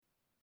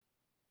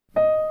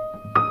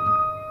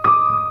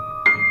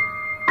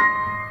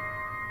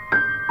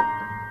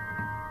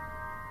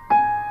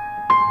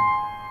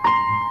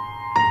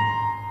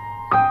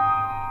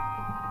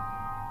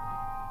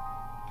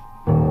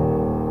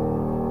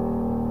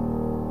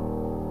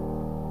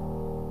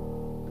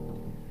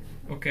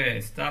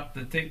Okay, stop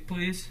the tape,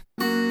 please.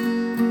 Back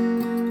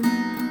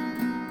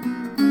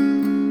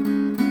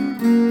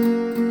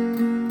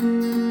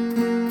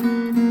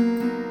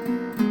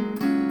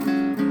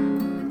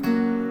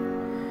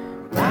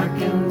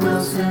in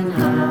Wilson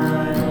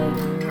High,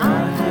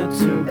 I had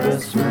two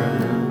best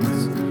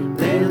friends.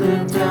 They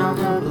lived down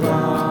the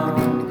block,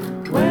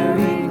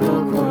 wearing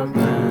gold cord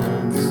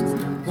bands.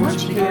 One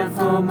she cared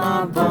for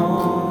my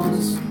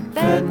bones,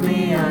 fed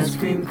me ice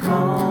cream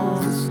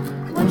cones.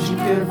 One she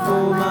cared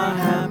for my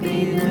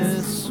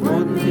happiness,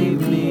 wouldn't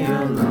leave me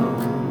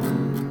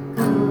alone.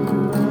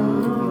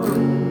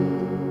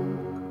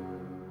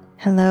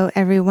 Hello,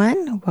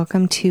 everyone.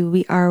 Welcome to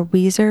We Are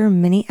Weezer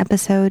mini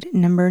episode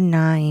number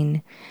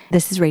 9.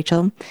 This is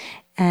Rachel,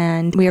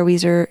 and We Are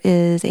Weezer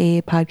is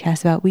a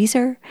podcast about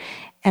Weezer.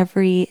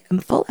 Every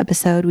full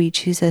episode, we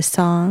choose a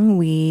song,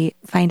 we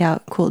find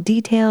out cool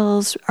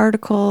details,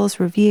 articles,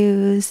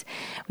 reviews,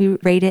 we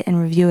rate it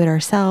and review it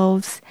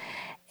ourselves.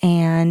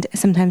 And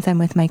sometimes I'm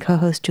with my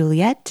co-host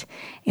Juliet,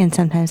 and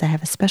sometimes I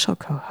have a special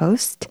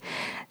co-host.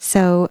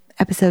 So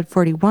episode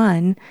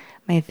 41,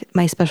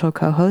 my special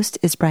co-host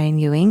is Brian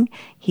Ewing.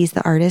 He's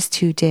the artist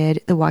who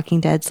did the Walking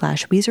Dead /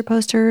 Weezer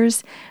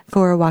posters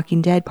for a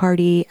Walking Dead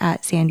party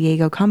at San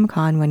Diego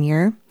Comic-Con one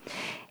year.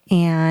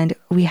 And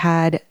we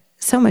had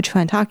so much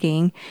fun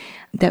talking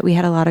that we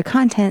had a lot of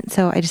content,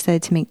 so I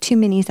decided to make 2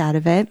 minis out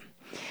of it.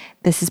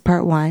 This is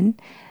part 1.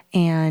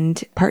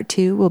 And part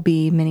 2 will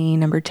be mini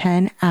number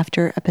 10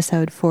 after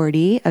episode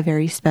 40, a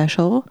very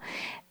special.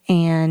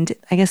 And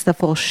I guess the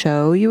full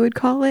show, you would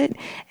call it,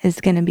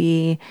 is going to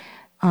be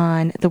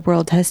on The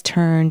World Has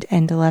Turned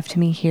and Left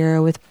Me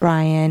Here with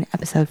Brian,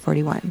 episode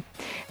 41.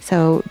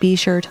 So be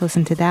sure to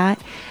listen to that.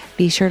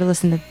 Be sure to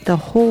listen to the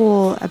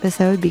whole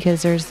episode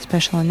because there's a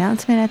special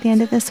announcement at the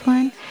end of this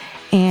one.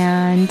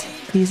 And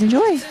please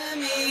enjoy.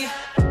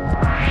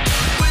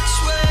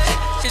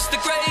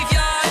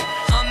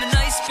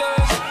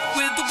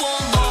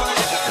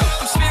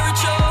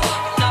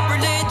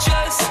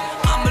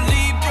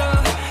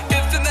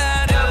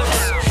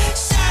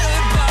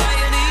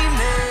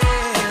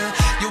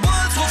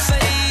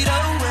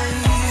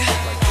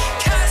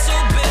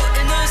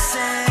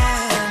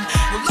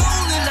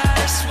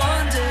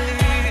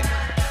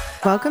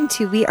 Welcome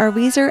to We Are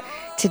Weezer.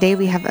 Today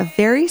we have a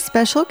very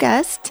special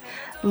guest,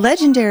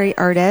 legendary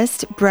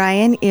artist,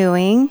 Brian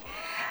Ewing.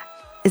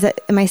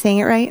 Am I saying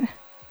it right?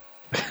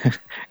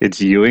 It's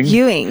Ewing?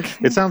 Ewing.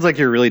 It sounds like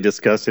you're really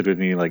disgusted with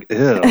me, like,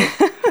 ew.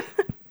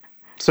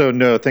 So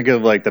no, think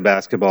of like the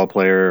basketball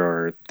player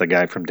or the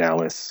guy from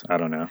Dallas. I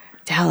don't know.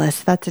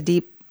 Dallas, that's a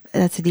deep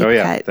oh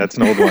yeah, cut. that's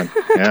an old one.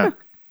 Yeah.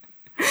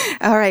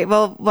 All right,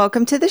 well,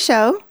 welcome to the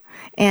show,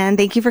 and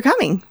thank you for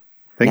coming.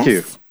 Thank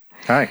you.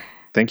 Hi.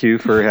 Thank you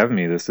for having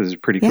me. This is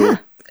pretty cool.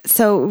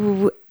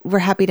 So we're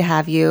happy to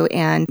have you,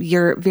 and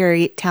you're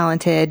very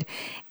talented.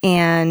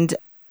 And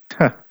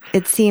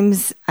it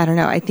seems, I don't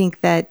know, I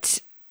think that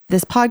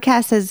this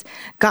podcast has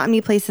gotten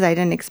me places I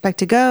didn't expect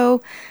to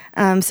go.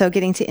 So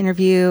getting to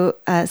interview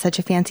such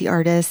a fancy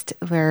artist,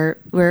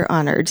 we're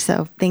honored.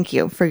 So thank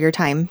you for your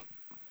time.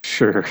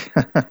 Sure.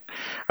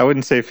 I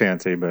wouldn't say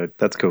fancy, but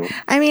that's cool.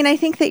 I mean, I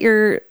think that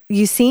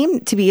you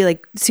seem to be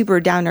like super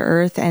down to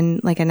earth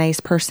and like a nice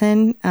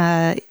person.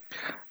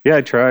 Yeah,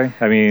 I try.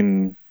 I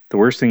mean, the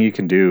worst thing you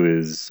can do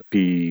is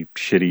be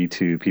shitty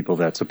to people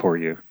that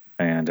support you.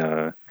 And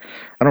I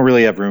don't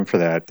really have room for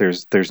that.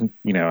 There's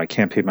I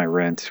can't pay my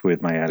rent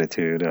with my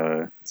attitude.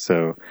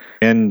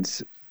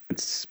 And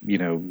it's,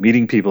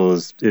 meeting people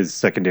is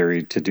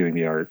secondary to doing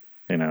the art.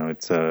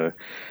 It's a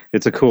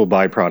cool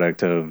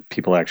byproduct of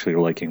people actually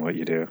liking what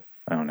you do.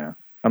 I don't know.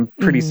 I'm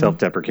pretty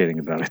self-deprecating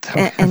about it,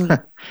 though. and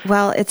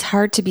well, it's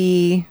hard to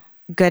be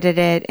good at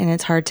it, and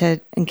it's hard to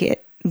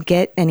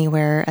get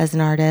anywhere as an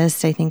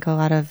artist. I think a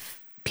lot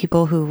of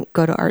people who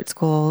go to art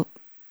school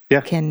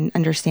can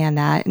understand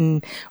that.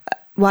 And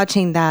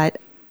watching that,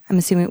 I'm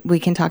assuming we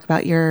can talk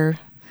about your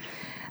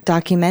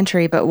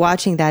documentary, but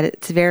watching that,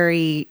 it's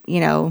very,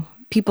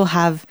 people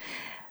have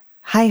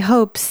high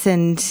hopes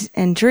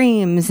and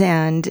dreams,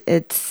 and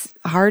it's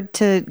hard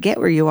to get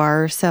where you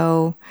are.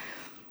 So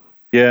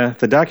yeah,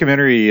 the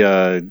documentary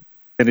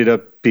ended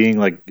up being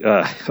like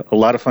a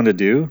lot of fun to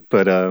do,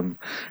 but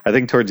I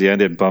think towards the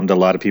end it bummed a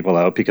lot of people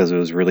out because it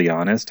was really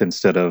honest.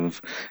 Instead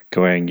of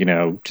going,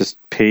 just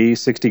pay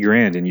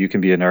 $60,000 and you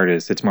can be an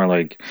artist, it's more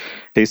like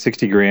pay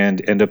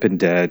 $60,000, end up in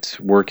debt,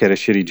 work at a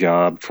shitty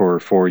job for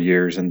 4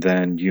 years, and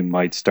then you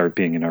might start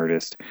being an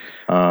artist.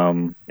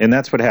 And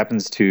that's what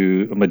happens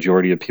to a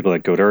majority of people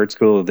that go to art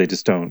school. They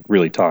just don't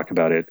really talk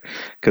about it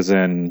because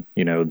then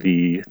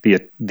the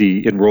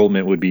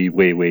enrollment would be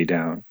way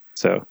down.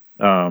 So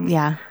but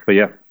yeah.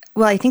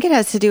 Well, I think it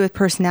has to do with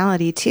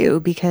personality too,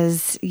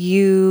 because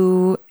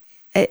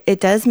it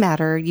does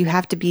matter. You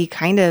have to be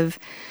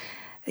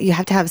you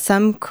have to have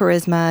some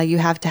charisma. You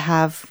have to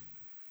have,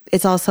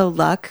 it's also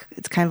luck.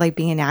 It's kind of like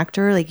being an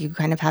actor. Like you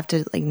kind of have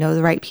to like know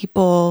the right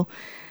people.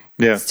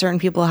 Yeah. Certain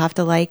people have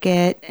to like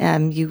it.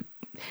 I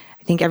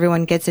think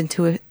everyone gets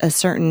into a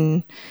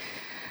certain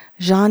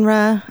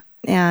genre,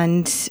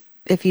 and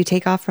if you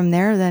take off from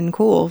there, then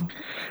cool.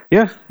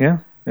 Yeah.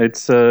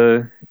 It's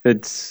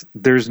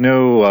there's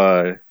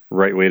no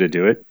right way to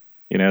do it.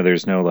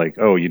 There's no like,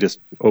 oh, you just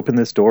open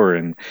this door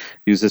and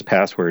use this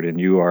password and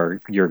you're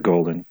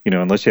golden.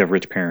 Unless you have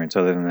rich parents.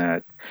 Other than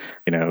that,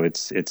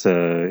 it's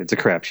a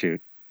crapshoot.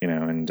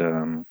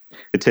 And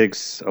it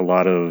takes a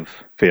lot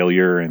of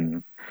failure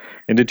and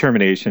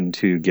determination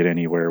to get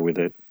anywhere with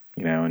it.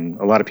 And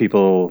a lot of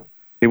people,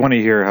 they want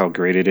to hear how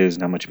great it is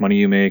and how much money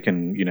you make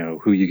and,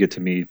 who you get to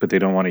meet, but they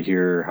don't want to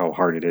hear how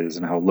hard it is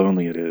and how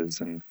lonely it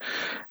is and,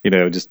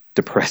 just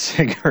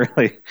depressing,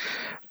 really.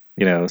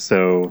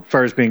 So as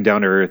far as being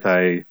down to earth,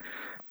 I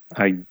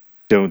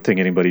don't think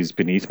anybody's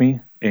beneath me.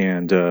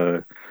 And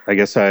I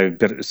guess I've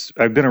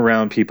been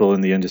around people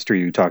in the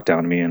industry who talk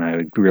down to me, and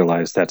I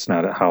realize that's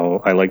not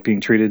how I like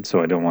being treated,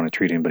 so I don't want to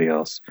treat anybody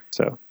else.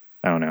 So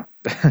I don't know.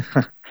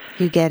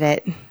 You get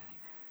it.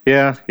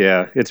 Yeah.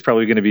 It's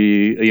probably going to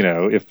be,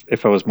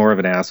 if I was more of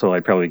an asshole,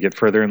 I'd probably get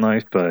further in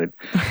life. But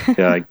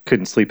yeah, I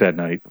couldn't sleep at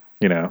night.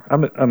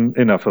 I'm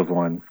enough of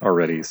one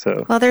already.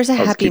 So well, there's a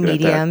happy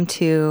medium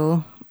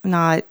to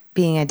not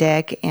being a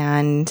dick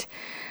and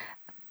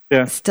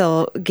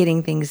still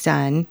getting things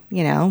done.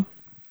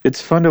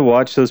 It's fun to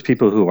watch those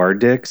people who are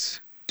dicks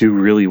do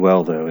really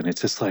well, though. And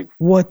it's just like,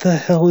 what the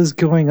hell is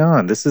going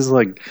on? This is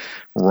like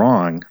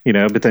wrong,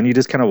 but then you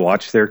just kind of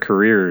watch their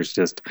careers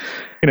just,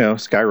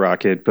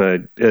 skyrocket.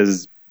 But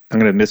as I'm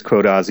going to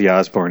misquote Ozzy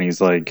Osbourne, he's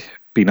like,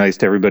 be nice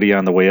to everybody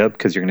on the way up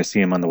because you're going to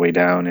see them on the way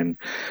down. And,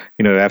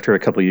 after a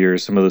couple of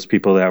years, some of those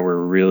people that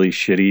were really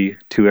shitty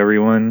to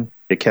everyone,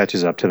 it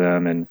catches up to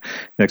them. And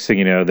next thing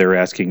you know, they're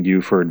asking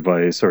you for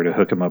advice or to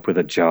hook them up with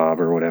a job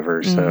or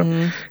whatever.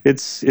 So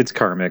it's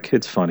karmic.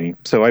 It's funny.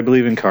 So I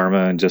believe in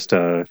karma and just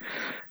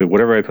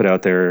whatever I put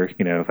out there,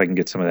 if I can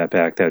get some of that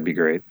back, that'd be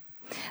great.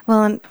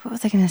 Well, and what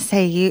was I going to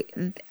say?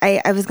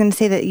 I was going to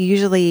say that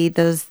usually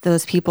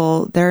those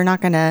people, they're not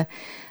going to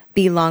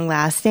be long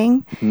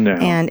lasting. No.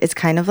 And it's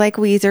kind of like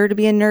Weezer to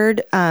be a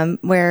nerd,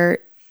 where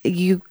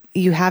you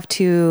have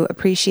to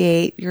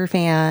appreciate your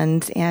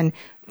fans and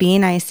be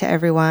nice to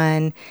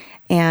everyone.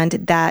 And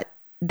that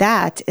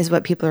is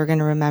what people are going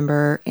to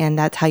remember. And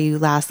that's how you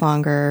last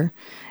longer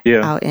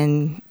out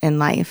in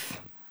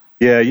life.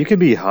 Yeah, you can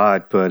be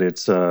hot, but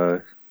it's,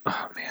 oh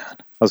man.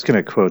 I was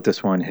going to quote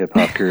this one hip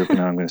hop group, and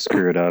now I'm going to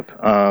screw it up.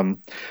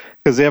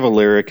 Because they have a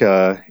lyric,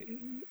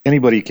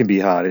 anybody can be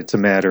hot. It's a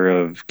matter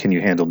of, can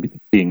you handle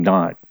being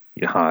not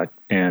hot?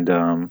 And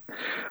a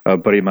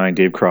buddy of mine,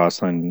 Dave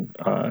Crossland,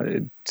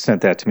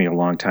 sent that to me a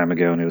long time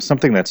ago, and it was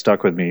something that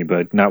stuck with me,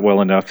 but not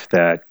well enough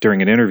that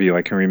during an interview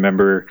I can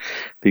remember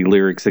the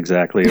lyrics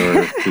exactly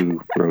or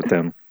who wrote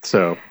them.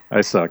 So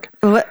I suck.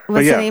 What's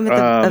the name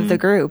of the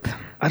group?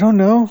 I don't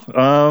know.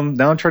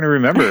 Now I'm trying to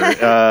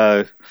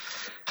remember.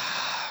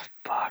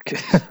 Fuck.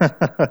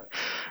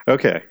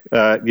 Okay.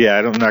 I'm not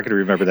going to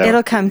remember that.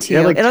 It'll come to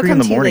you. Like it'll 3 come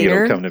in the morning, to you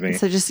later. It'll come to me.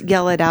 So just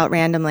yell it out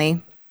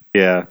randomly.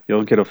 Yeah,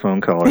 you'll get a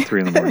phone call at 3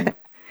 in the morning.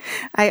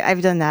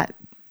 I've done that.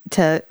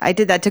 I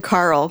did that to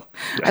Carl.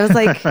 I was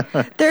like,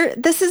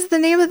 this is the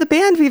name of the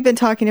band we've been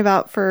talking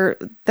about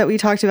that we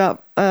talked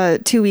about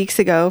 2 weeks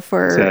ago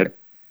for is that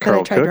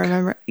Carl I tried Cook? to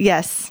remember.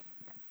 Yes.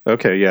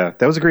 Okay, yeah.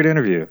 That was a great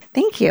interview.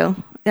 Thank you.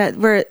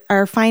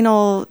 Our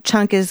final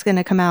chunk is going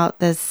to come out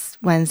this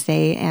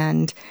Wednesday,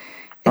 and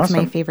it's awesome.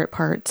 my favorite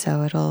part,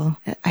 so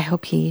I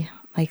hope he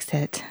likes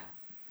it.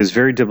 He's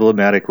very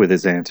diplomatic with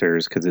his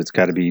answers because it's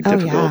got to be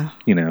difficult,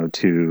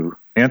 to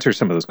answer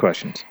some of those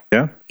questions.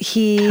 Yeah.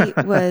 He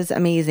was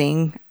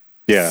amazing.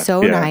 Yeah.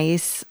 So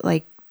nice.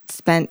 Like,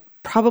 spent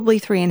probably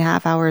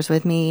 3.5 hours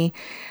with me,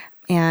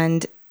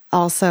 and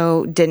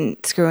also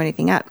didn't screw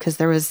anything up because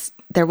there was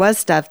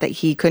stuff that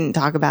he couldn't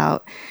talk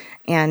about,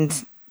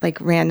 and like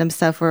random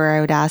stuff where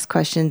I would ask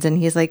questions and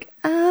he's like,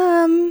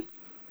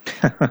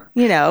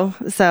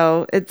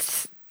 so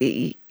it's,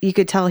 you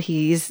could tell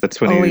he's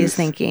always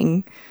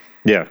thinking.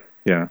 Yeah.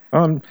 Yeah.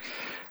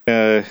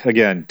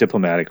 Again,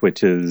 diplomatic,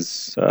 which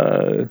is,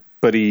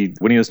 but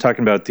when he was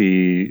talking about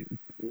the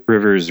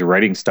Rivers'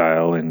 writing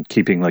style and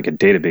keeping like a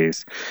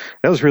database,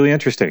 that was really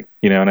interesting,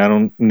 and I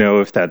don't know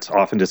if that's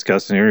often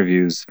discussed in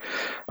interviews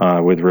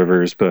with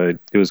Rivers, but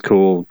it was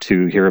cool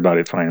to hear about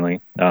it finally.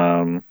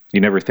 You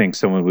never think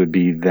someone would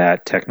be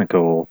that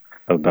technical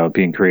about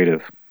being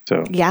creative.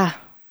 So yeah.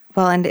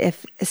 Well, and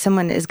if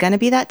someone is going to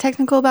be that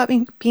technical about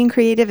being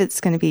creative,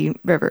 it's going to be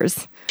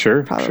Rivers.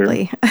 Sure.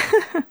 Probably.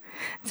 Sure.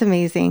 It's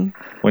amazing.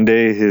 One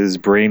day his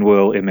brain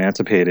will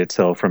emancipate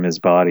itself from his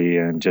body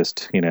and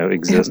just,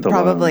 exist alone.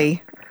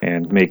 Probably.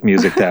 And make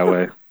music that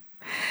way.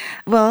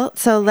 Well,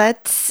 so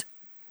let's...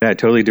 Yeah, I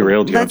totally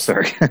derailed you. I'm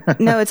sorry.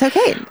 No, it's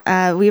okay.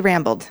 We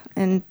rambled,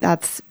 and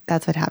that's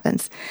what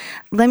happens.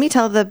 Let me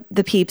tell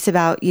the peeps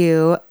about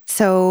you.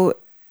 So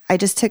I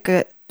just took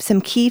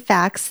some key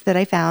facts that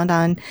I found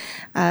on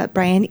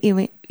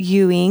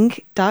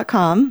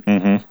BrianEwing.com.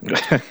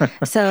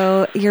 Mm-hmm.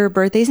 So your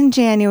birthday's in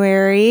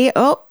January.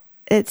 Oh,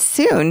 it's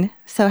soon.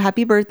 So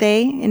happy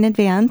birthday in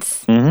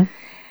advance. Mm-hmm.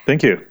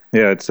 Thank you.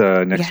 Yeah, it's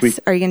next week.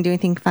 Are you going to do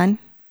anything fun?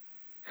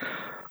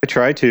 I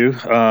try to.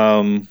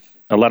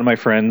 a lot of my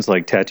friends,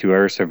 like tattoo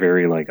artists, are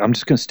very like, I'm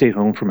just going to stay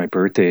home for my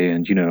birthday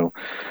and,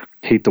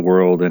 hate the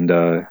world. And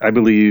I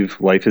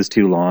believe life is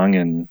too long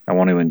and I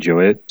want to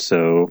enjoy it.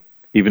 So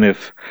even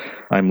if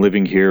I'm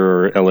living here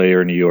or LA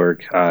or New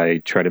York,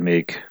 I try to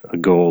make a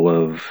goal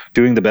of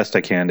doing the best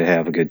I can to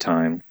have a good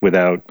time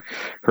without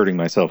hurting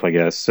myself, I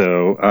guess.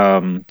 So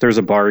there's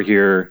a bar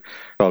here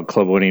called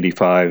Club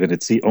 185, and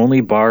it's the only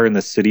bar in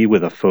the city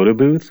with a photo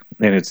booth,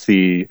 and it's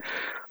the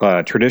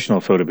traditional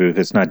photo booth.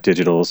 It's not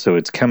digital, so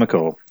it's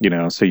chemical,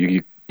 so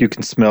you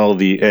can smell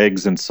the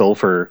eggs and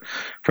sulfur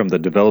from the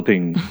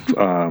developing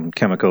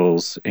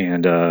chemicals,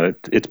 and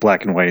it's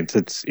black and white.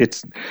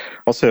 It's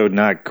also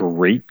not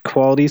great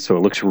quality, so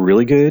it looks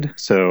really good.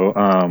 So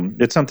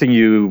it's something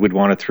you would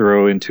want to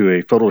throw into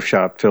a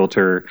Photoshop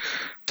filter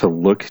to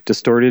look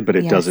distorted, but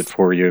it does it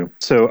for you.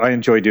 So I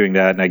enjoy doing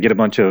that, and I get a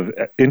bunch of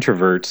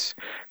introverts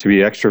to be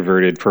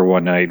extroverted for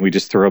one night. We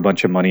just throw a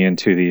bunch of money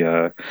into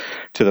the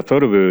to the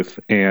photo booth,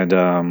 and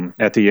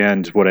at the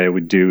end, what I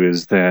would do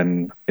is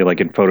then, like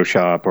in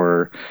Photoshop,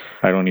 or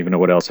I don't even know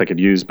what else I could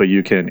use, but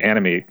you can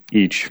animate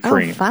each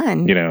frame. Oh,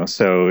 fun!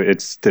 So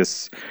it's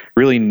this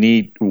really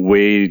neat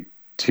way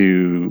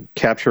to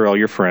capture all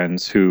your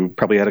friends who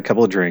probably had a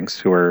couple of drinks,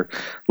 who are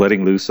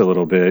letting loose a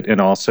little bit, and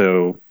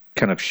also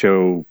kind of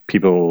show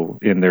people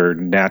in their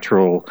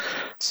natural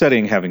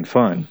setting having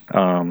fun.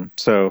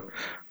 So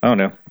I don't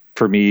know.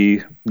 For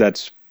me,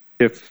 that's,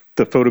 if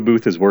the photo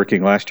booth is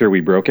working. Last year we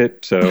broke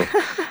it, so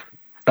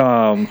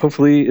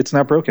hopefully it's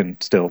not broken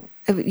still.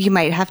 You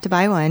might have to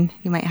buy one.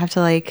 You might have to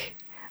I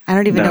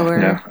don't even know where.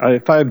 No.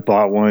 If I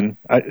bought one,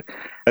 I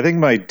think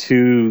my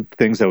two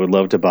things I would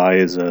love to buy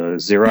is a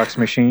Xerox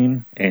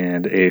machine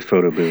and a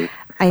photo booth.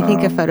 I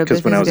think a photo booth is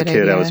a good idea. Because when I was a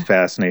kid, I was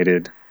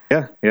fascinated.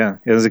 Yeah.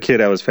 As a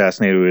kid, I was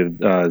fascinated with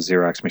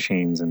Xerox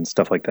machines and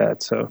stuff like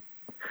that. So,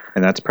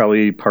 and that's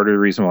probably part of the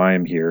reason why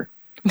I'm here.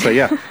 So,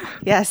 yeah.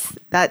 Yes,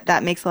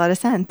 that makes a lot of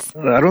sense.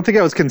 I don't think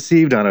I was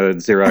conceived on a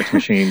Xerox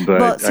machine,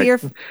 but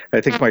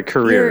I think my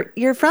career.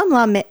 You're from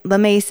La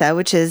Mesa,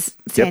 which is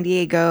San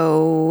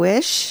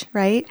Diego-ish,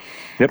 right?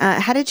 Yep.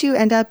 How did you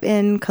end up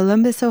in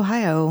Columbus,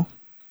 Ohio?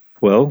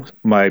 Well,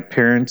 my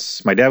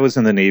dad was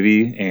in the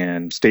Navy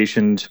and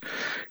stationed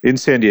in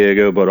San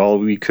Diego, but all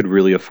we could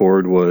really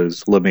afford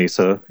was La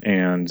Mesa.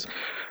 And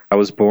I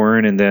was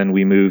born, and then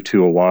we moved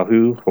to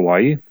Oahu,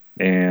 Hawaii.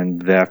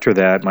 And after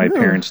that, my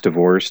parents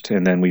divorced,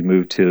 and then we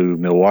moved to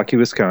Milwaukee,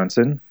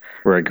 Wisconsin,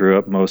 where I grew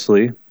up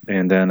mostly.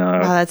 And then,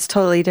 wow, that's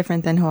totally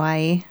different than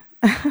Hawaii.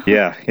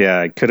 yeah.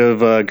 I could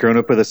have grown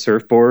up with a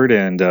surfboard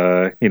and,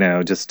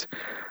 just,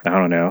 I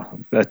don't know,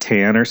 a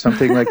tan or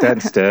something like that.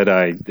 Instead,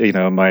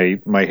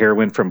 my hair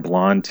went from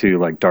blonde to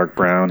like dark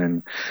brown,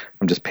 and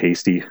I'm just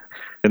pasty.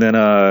 And then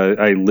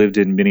I lived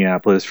in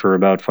Minneapolis for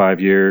about 5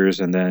 years,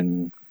 and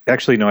then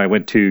I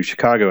went to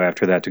Chicago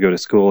after that to go to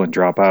school and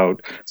drop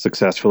out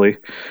successfully.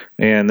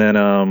 And then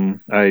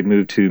I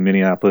moved to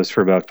Minneapolis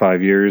for about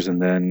 5 years,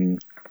 and then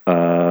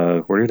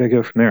where did I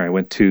go from there? I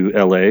went to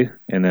LA,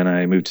 and then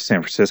I moved to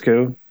San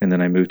Francisco, and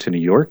then I moved to New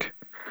York,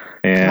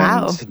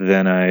 and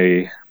then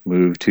I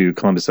moved to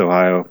Columbus,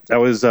 Ohio. I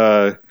was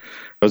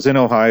in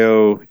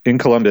Ohio, in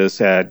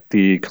Columbus, at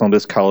the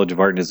Columbus College of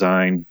Art and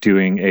Design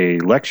doing a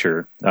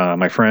lecture.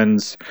 My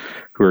friends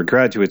who were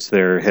graduates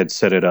there had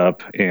set it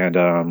up,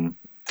 and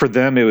for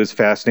them it was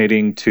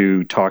fascinating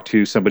to talk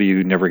to somebody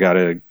who never got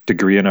a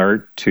degree in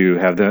art, to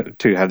have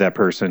that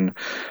person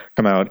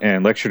come out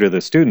and lecture to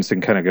the students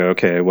and kind of go,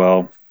 okay,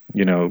 well,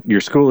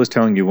 your school is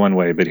telling you one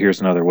way, but here's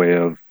another way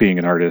of being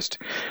an artist.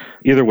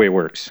 Either way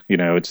works.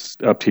 It's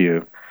up to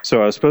you.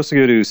 So I was supposed to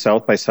go to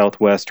South by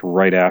Southwest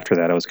right after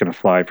that. I was going to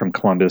fly from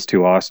Columbus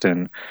to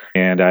Austin,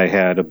 and I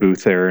had a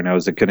booth there, and I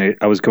was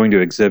going to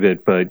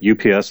exhibit, but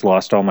UPS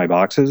lost all my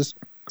boxes.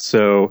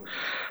 So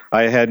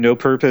I had no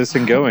purpose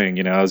in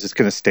going. I was just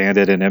going to stand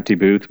at an empty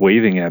booth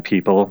waving at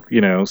people,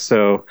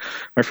 So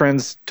my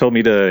friends told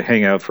me to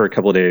hang out for a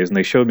couple of days, and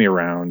they showed me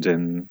around.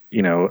 And,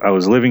 I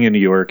was living in New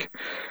York,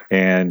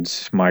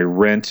 and my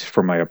rent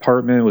for my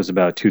apartment was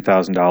about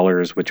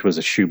 $2,000, which was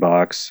a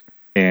shoebox.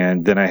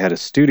 And then I had a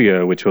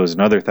studio, which was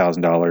another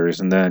 $1,000.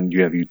 And then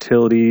you have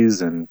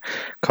utilities and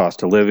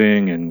cost of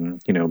living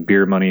and,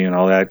 beer money and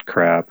all that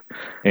crap.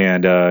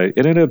 And it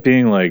ended up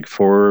being like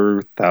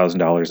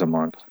 $4,000 a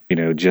month,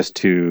 just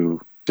to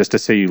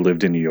say you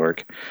lived in New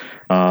York.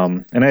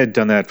 And I had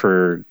done that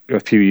for a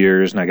few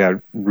years, and I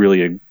got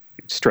really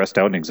stressed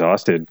out and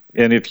exhausted.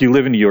 And if you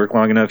live in New York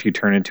long enough, you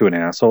turn into an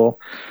asshole.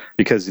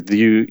 Because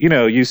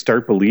you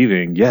start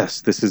believing,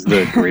 yes, this is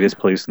the greatest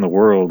place in the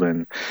world,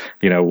 and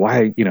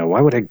why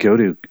would I go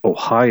to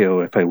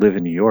Ohio if I live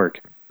in New York?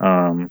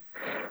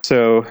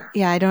 So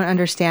yeah, I don't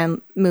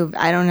understand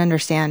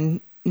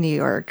New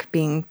York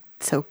being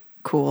so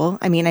cool.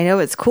 I mean, I know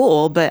it's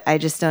cool, but I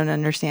just don't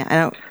understand.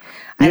 I'm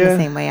the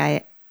same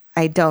way.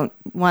 I don't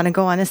want to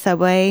go on a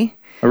subway.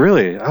 Oh,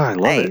 really? Oh, I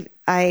love it.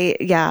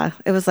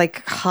 It was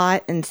like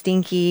hot and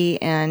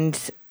stinky and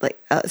like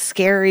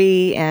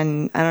scary,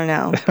 and I don't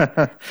know,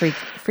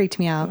 freaked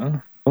me out.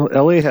 Well,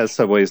 Well, LA has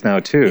subways now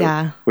too,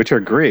 Yeah. which are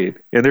great,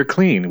 and they're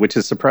clean, which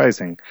is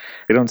surprising.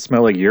 They don't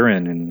smell like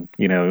urine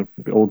and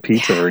old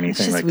pizza or It's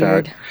anything just like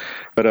weird. that.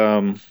 But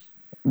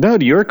no,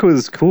 New York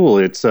was cool.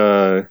 It's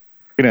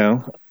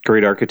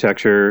great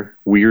architecture,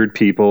 weird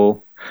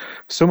people,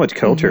 so much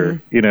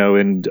culture,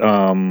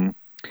 and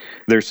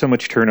there's so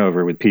much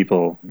turnover with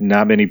people.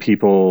 Not many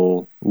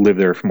people live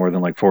there for more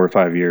than like 4 or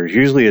 5 years.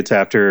 Usually it's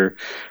after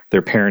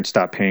their parents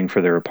stop paying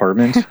for their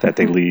apartment that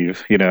they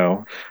leave.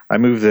 I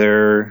moved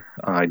there.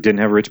 I didn't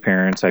have rich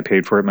parents. I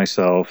paid for it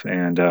myself.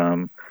 And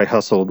I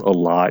hustled a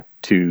lot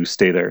to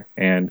stay there.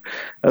 And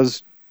I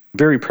was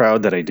very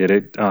proud that I did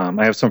it.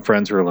 I have some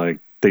friends who are like,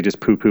 they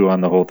just poo-poo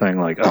on the whole thing,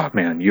 like, oh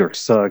man, New York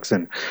sucks,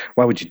 and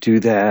why would you do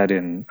that?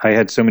 And I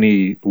had so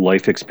many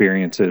life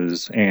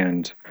experiences,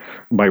 and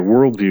my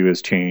worldview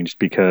has changed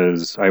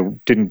because I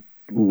didn't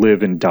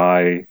live and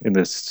die in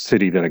this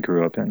city that I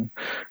grew up in,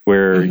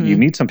 where you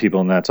meet some people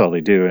and that's all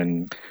they do,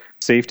 and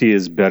safety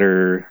is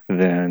better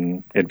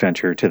than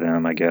adventure to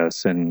them, I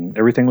guess. And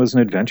everything was an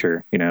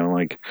adventure,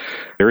 like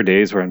there were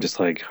days where I'm just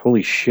like,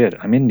 holy shit,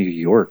 I'm in New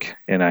York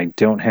and I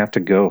don't have to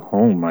go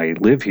home. I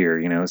live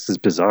here, this is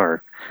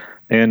bizarre.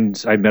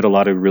 And I met a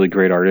lot of really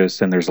great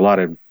artists, and there's a lot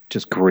of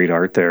just great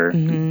art there.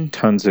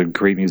 Tons of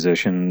great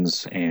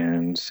musicians,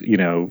 and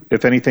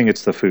if anything,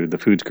 it's the food. The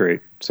food's great.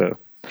 So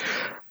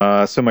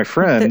my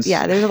friends,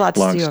 there's a lot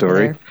to long do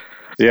story. over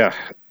Yeah,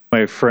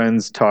 my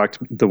friends talked.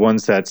 The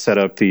ones that set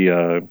up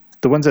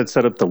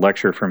the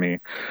lecture for me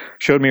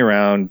showed me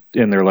around,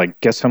 and they're like,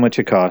 guess how much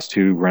it costs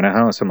to rent a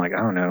house? I'm like, I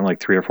don't know, like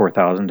 $3,000 or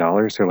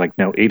 $4,000. They're like,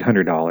 no,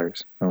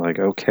 $800. I'm like,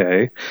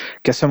 okay.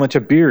 Guess how much a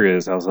beer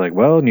is? I was like,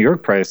 well, New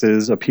York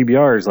prices, a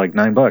PBR is like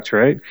 $9,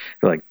 right?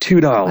 They're like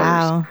 $2.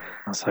 Wow.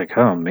 I was like,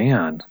 oh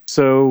man.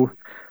 So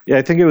yeah,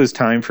 I think it was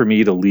time for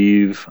me to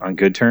leave on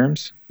good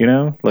terms.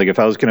 Like if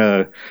I was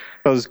gonna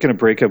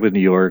break up with New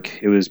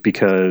York, it was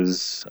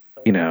because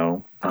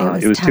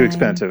it was too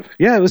expensive.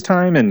 Yeah, it was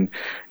time, and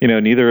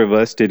neither of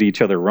us did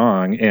each other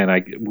wrong, and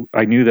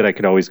I knew that I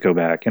could always go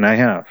back, and I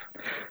have.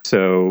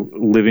 So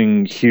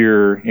living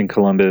here in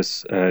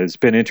Columbus has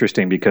been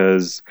interesting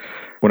because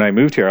when I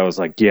moved here, I was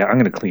like, yeah, I'm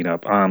going to clean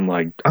up.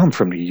 I'm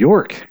from New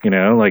York,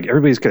 like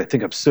everybody's going to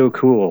think I'm so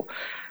cool.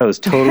 I was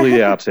totally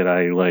the opposite.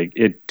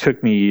 It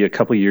took me a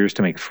couple of years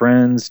to make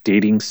friends.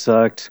 Dating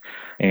sucked,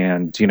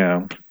 and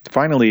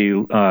finally,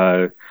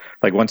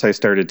 once I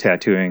started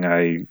tattooing,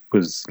 I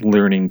was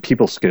learning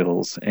people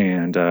skills.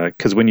 And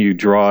because when you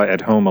draw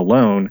at home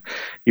alone,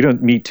 you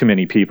don't meet too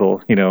many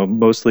people.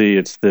 Mostly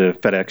it's the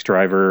FedEx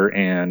driver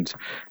and,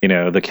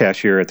 the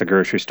cashier at the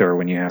grocery store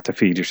when you have to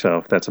feed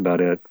yourself. That's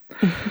about it.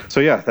 So,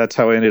 yeah, that's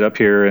how I ended up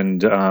here.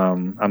 And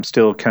I'm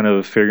still kind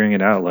of figuring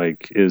it out.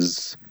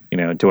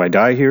 Do I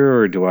die here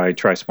or do I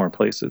try some more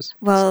places?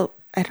 Well,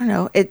 I don't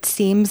know. It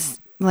seems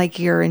like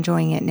you're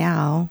enjoying it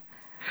now.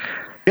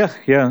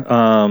 Yeah.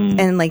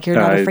 And like you're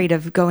not afraid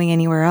of going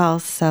anywhere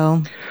else.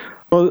 So,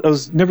 well, I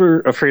was never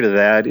afraid of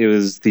that.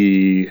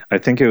 I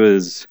think it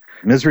was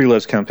Misery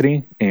Loves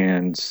Company.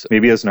 And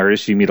maybe as an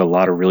artist, you meet a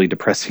lot of really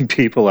depressing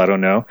people. I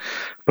don't know.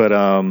 But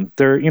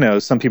there are,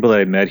 some people that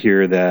I met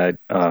here that,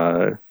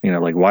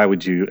 like, why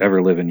would you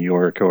ever live in New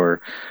York,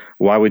 or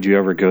why would you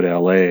ever go to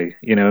LA?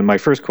 And my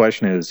first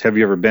question is, have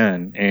you ever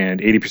been? And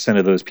 80%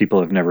 of those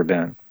people have never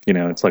been.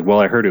 It's like, well,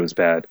 I heard it was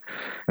bad.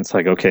 It's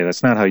like, okay,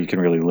 that's not how you can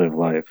really live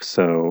life.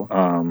 So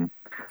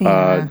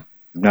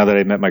now that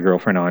I met my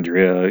girlfriend,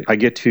 Andrea, we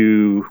get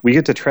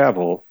to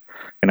travel,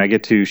 and I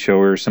get to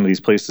show her some of these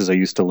places I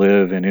used to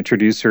live and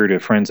introduce her to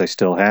friends I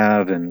still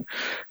have and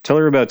tell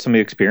her about some of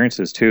the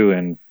experiences too.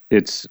 And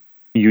it's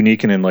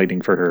unique and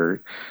enlightening for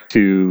her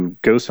to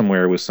go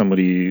somewhere with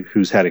somebody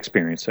who's had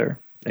experience there.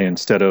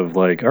 Instead of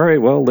like, all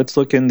right, well, let's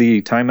look in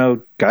the Time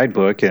Out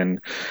guidebook and,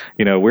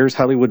 where's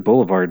Hollywood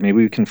Boulevard? Maybe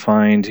we can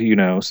find,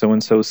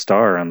 so-and-so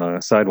star on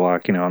the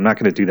sidewalk. I'm not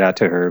going to do that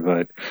to her,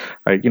 but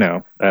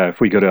if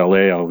we go to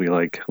LA, I'll be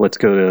like, let's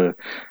go to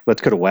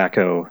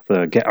Wacko,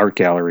 the art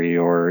gallery,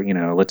 or,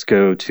 let's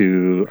go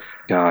to,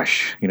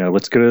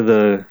 let's go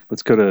to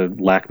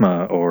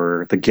LACMA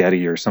or the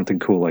Getty or something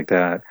cool like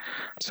that.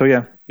 So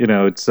yeah,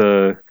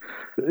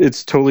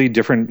 it's totally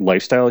different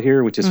lifestyle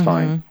here, which is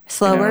fine.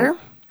 Slower.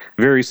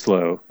 Very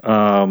slow,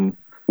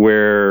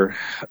 where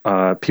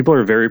people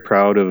are very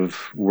proud of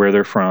where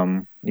they're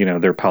from,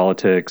 their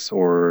politics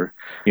or,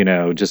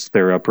 just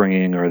their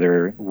upbringing or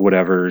their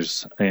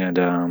whatevers.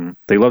 And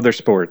they love their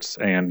sports.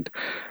 And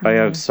I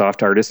have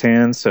soft artist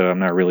hands, so I'm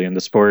not really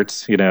into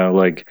sports.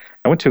 Like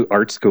I went to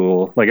art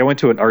school, I went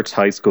to an arts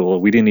high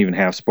school. We didn't even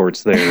have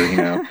sports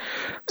there,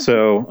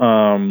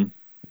 So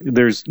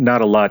there's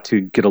not a lot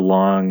to get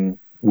along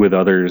with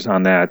others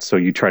on that, so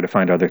you try to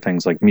find other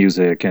things like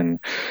music and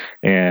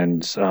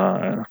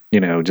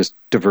just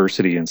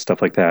diversity and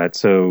stuff like that.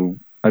 So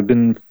I've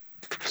been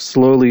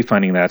slowly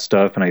finding that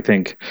stuff, and I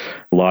think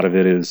a lot of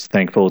it is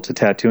thankful to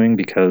tattooing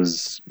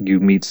because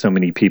you meet so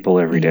many people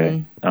every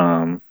day.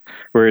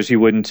 Whereas you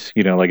wouldn't,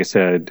 like I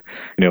said,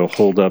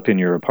 hold up in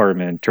your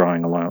apartment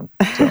drawing alone.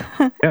 So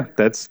yeah,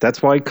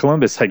 that's why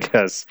Columbus, I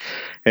guess.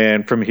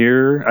 And from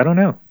here, I don't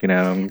know.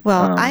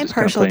 Well, I'm just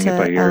kinda partial playing it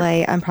by to ear.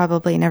 LA. I'm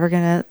probably never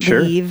going to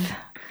Sure. leave.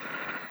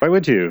 Why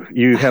would you?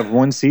 You have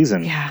one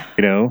season. Yeah.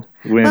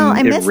 When Well, I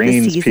it miss the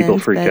rains, seasons, people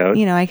freak but, out.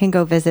 I can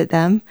go visit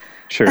them.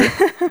 Sure.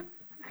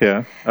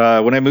 Yeah.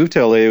 When I moved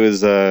to LA, it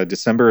was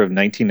December of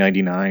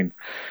 1999,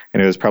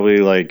 and it was probably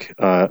like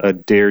a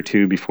day or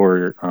two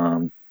before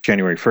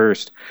January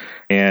 1st.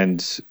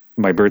 And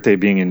my birthday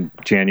being in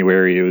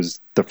January, it was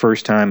the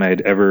first time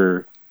I'd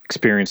ever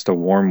experienced a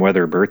warm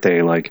weather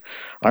birthday. Like,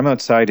 I'm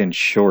outside in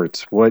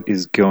shorts. What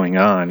is going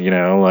on?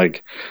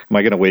 Like, am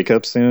I going to wake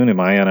up soon? Am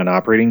I on an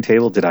operating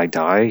table? Did I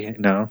die?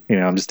 No,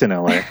 I'm just in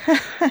LA.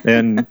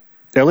 And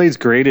LA is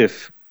great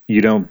if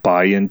you don't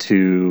buy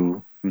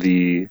into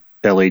the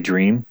LA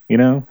dream,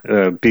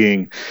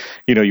 being,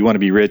 you want to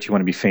be rich, you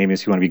want to be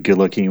famous, you want to be good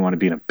looking, you want to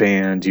be in a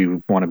band,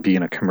 you want to be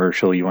in a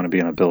commercial, you want to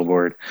be on a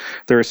billboard.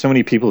 There are so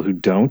many people who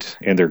don't,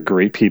 and they're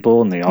great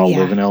people, and they all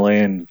live in LA,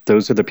 and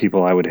those are the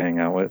people I would hang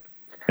out with.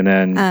 And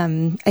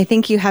then I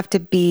think you have to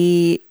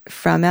be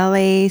from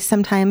LA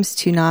sometimes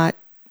to not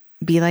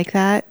be like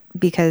that,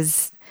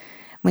 because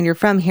when you're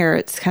from here,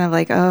 it's kind of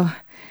like, oh,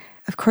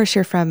 of course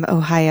you're from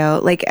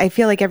Ohio. Like, I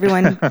feel like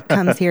everyone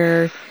comes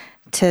here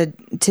to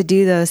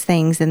do those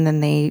things, and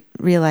then they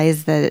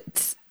realize that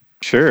it's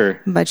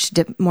sure much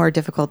more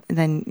difficult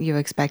than you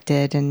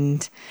expected.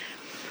 And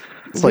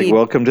it's like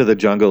Welcome to the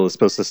Jungle is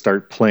supposed to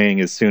start playing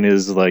as soon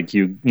as like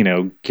you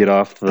get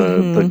off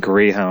the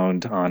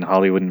Greyhound on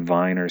Hollywood and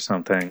Vine or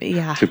something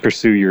to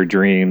pursue your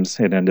dreams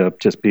and end up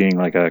just being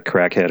like a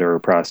crackhead or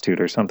a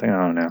prostitute or something.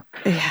 I don't know.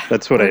 Yeah.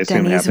 That's what I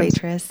assume Denny's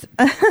happens. waitress.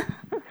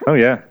 Oh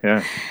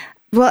yeah.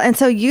 Well, and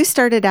so you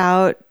started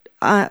out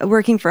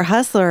working for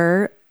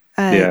Hustler,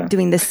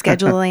 doing the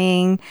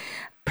scheduling,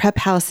 prep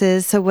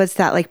houses. So what's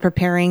that like,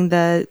 preparing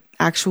the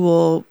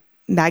actual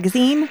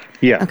magazine?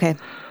 Yeah. Okay.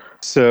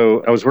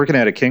 So I was working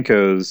at a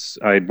Kinko's.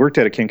 I'd worked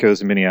at a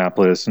Kinko's in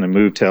Minneapolis, and I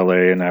moved to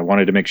LA, and I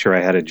wanted to make sure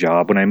I had a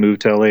job when I moved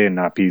to LA and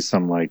not be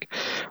some like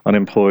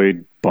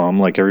unemployed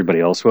bum like everybody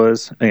else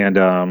was.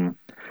 And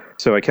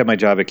so I kept my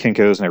job at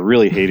Kinko's, and I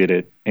really hated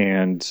it.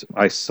 And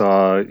I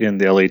saw in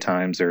the LA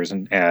Times there's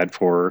an ad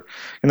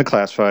in the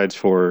classifieds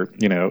for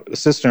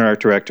assistant art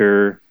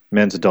director,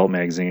 men's adult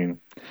magazine.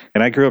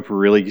 And I grew up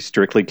really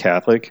strictly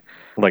Catholic.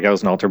 Like, I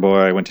was an altar boy.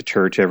 I went to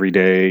church every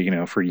day,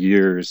 for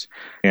years.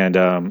 And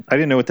I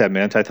didn't know what that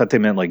meant. I thought they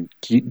meant like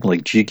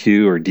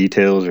GQ or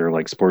Details or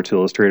like Sports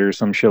Illustrated or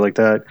some shit like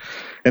that.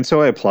 And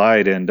so I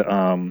applied, and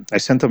I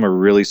sent them a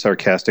really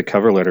sarcastic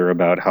cover letter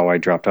about how I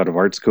dropped out of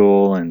art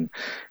school. And,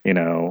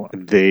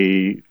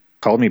 they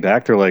called me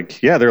back. They're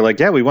like, yeah,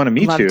 we want to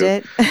meet Loved you.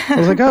 it. I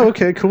was like, oh,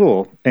 okay,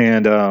 cool.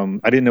 And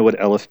I didn't know what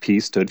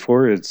LFP stood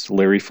for. It's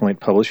Larry Flint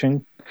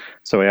Publishing.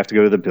 So I have to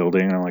go to the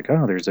building, and I'm like,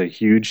 oh, there's a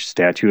huge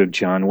statue of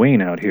John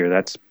Wayne out here.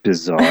 That's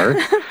bizarre.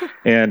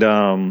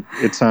 And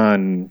it's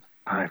on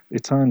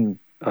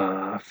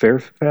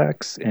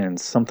Fairfax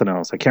and something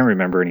else. I can't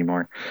remember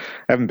anymore.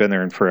 I haven't been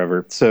there in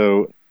forever.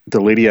 So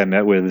the lady I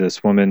met with,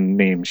 this woman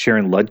named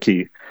Sharon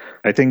Ludke,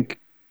 I think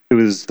it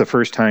was the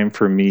first time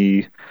for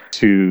me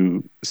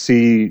to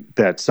see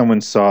that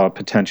someone saw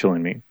potential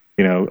in me.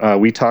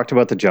 We talked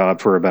about the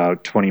job for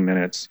about 20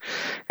 minutes,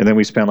 and then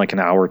we spent like an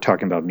hour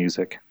talking about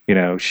music.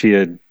 She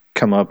had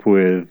come up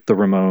with the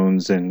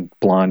Ramones and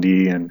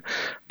Blondie and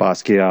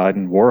Basquiat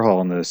and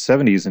Warhol in the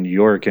 70s in New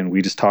York, and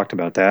we just talked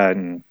about that.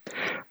 And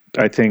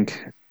I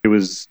think it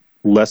was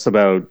less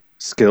about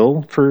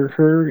skill for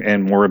her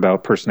and more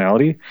about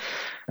personality.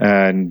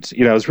 And,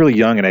 I was really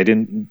young, and I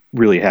didn't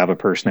really have a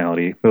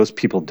personality. Most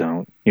people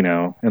don't,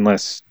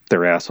 unless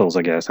they're assholes,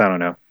 I guess. I don't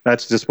know.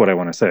 That's just what I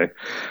want to say.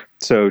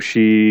 So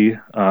she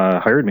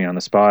hired me on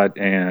the spot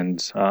and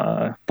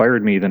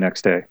fired me the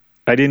next day.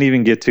 I didn't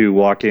even get to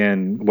walk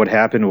in. What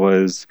happened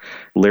was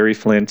Larry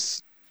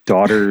Flint's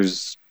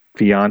daughter's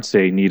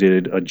fiance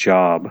needed a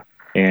job.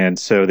 And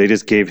so they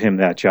just gave him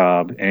that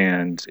job.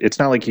 And it's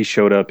not like he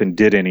showed up and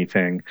did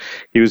anything.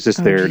 He was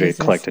just there to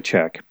collect a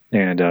check.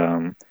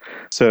 And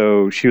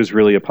so she was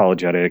really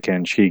apologetic,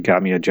 and she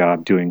got me a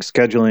job doing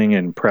scheduling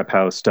and prep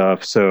house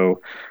stuff. So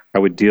I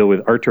would deal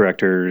with art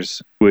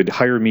directors who would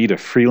hire me to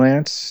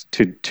freelance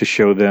to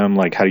show them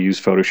like how to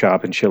use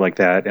Photoshop and shit like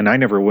that. And I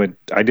never learned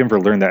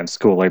that in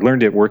school. I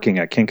learned it working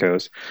at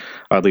Kinko's,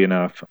 oddly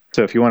enough.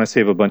 So if you want to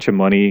save a bunch of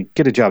money,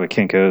 get a job at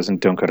Kinko's and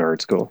don't go to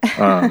art school,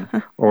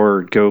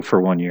 or go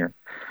for 1 year.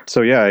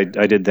 So yeah, I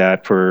did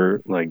that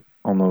for like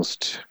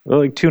almost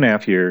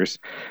 2.5 years.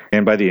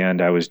 And by the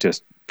end, I was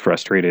just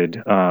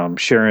frustrated.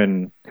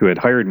 Sharon, who had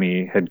hired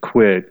me, had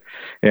quit,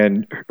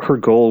 and her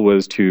goal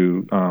was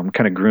to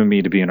kind of groom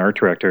me to be an art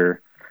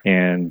director.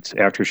 And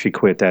after she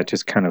quit, that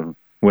just kind of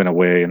went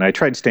away. And I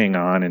tried staying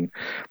on, and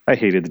I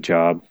hated the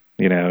job,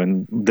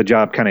 and the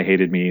job kind of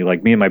hated me.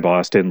 Like, me and my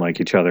boss didn't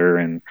like each other,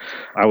 and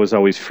I was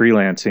always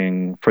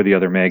freelancing for the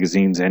other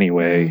magazines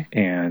anyway.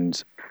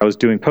 And I was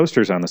doing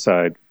posters on the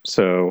side.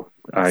 So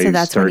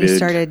that's when you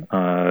started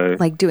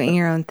like doing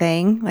your own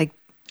thing, like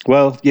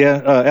Well,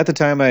 yeah. At the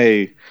time,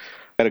 I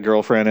had a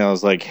girlfriend, and I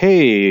was like,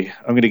 "Hey,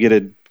 I'm going to get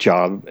a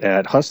job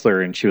at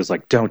Hustler," and she was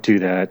like, "Don't do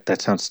that.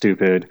 That sounds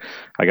stupid."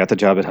 I got the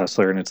job at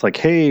Hustler, and it's like,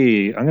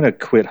 "Hey, I'm going to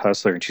quit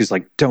Hustler," and she's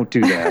like, "Don't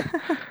do that."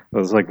 I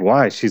was like,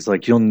 "Why?" She's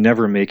like, "You'll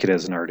never make it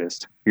as an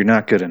artist. You're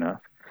not good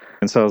enough."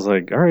 And so I was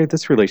like, "All right,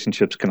 this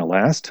relationship's going to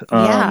last."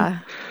 Yeah.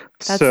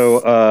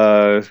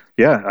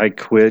 Yeah, I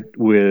quit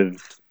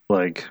with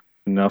like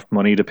enough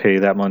money to pay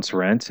that month's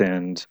rent,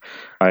 and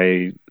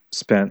I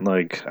spent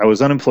like I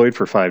was unemployed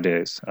for 5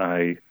 days.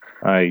 I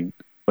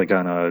like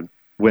on a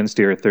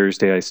Wednesday or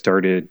Thursday, I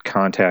started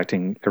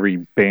contacting every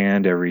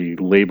band, every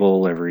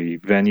label, every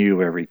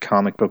venue, every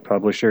comic book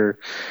publisher,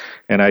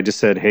 and I just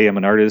said, "Hey, I'm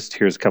an artist.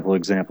 Here's a couple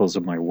examples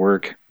of my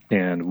work."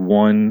 And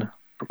one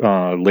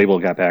label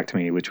got back to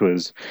me, which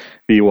was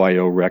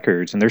BYO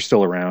Records, and they're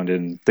still around,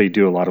 and they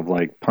do a lot of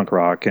like punk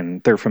rock,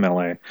 and they're from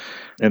LA.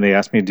 And they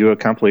asked me to do a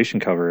compilation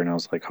cover, and I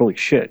was like, "Holy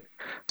shit!"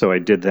 So I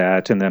did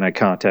that, and then I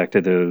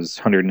contacted those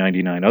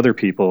 199 other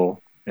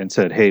people and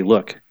said, "Hey,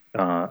 look,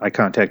 I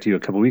contacted you a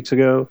couple weeks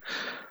ago.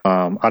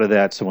 Out of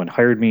that, someone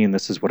hired me, and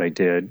this is what I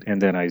did."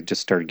 And then I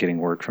just started getting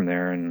work from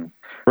there. And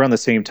around the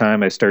same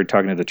time, I started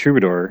talking to the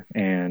Troubadour,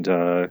 and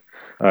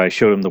I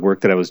showed him the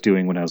work that I was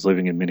doing when I was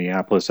living in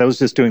Minneapolis. I was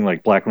just doing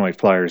like black and white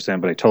flyers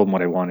then, but I told them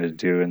what I wanted to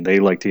do, and they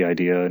liked the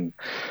idea, and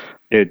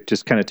it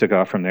just kind of took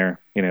off from there.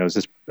 You know, it was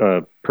just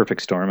a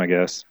perfect storm, I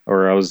guess,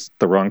 or I was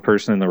the wrong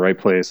person in the right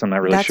place. I'm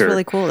not really sure. That's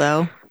really cool,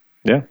 though.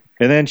 Yeah.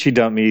 And then she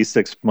dumped me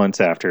 6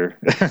 months after,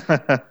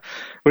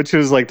 which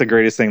was like the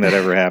greatest thing that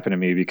ever happened to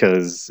me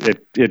because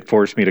it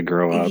forced me to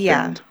grow up.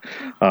 Yeah.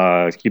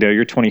 And,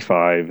 you're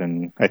 25,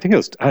 and I think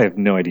I have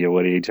no idea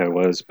what age I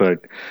was,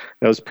 but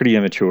I was pretty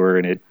immature,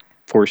 and it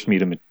forced me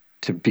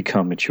to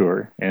become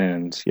mature.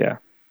 And yeah,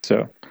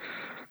 so,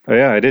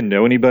 I didn't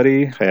know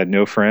anybody. I had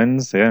no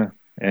friends. Yeah.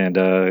 And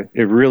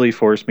it really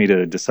forced me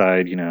to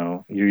decide,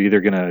 you're either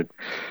going to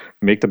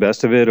make the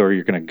best of it or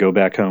you're going to go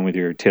back home with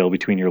your tail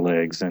between your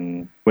legs.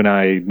 And when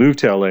I moved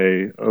to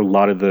LA, a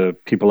lot of the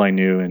people I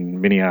knew in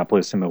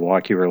Minneapolis and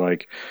Milwaukee were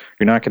like,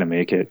 "You're not going to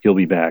make it. You'll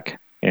be back."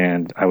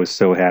 And I was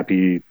so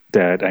happy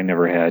that I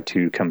never had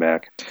to come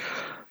back.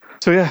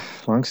 So yeah,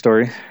 long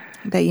story.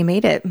 That you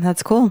made it.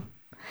 That's cool.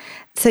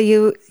 So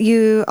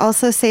you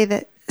also say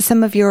that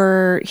some of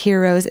your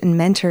heroes and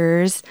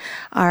mentors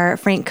are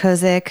Frank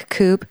Kozik,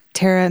 Coop,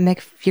 Tara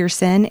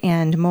McPherson,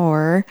 and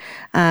more.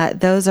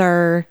 Those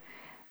are,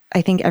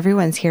 I think,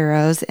 everyone's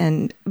heroes.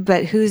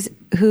 But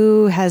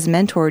who has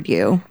mentored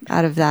you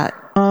out of that?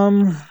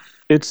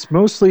 It's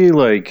mostly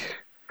like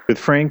with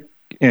Frank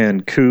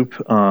and Coop.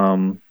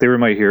 They were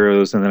my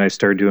heroes, and then I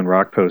started doing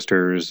rock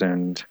posters,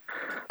 and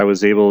I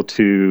was able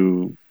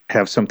to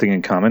have something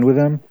in common with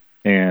them.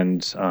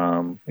 And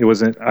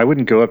I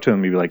wouldn't go up to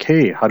them and be like,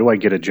 "Hey, how do I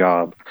get a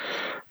job?"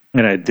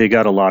 And they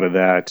got a lot of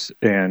that.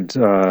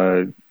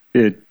 And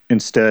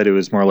instead, it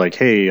was more like,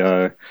 "Hey,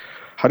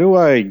 how do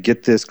I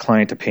get this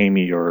client to pay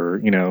me?" Or,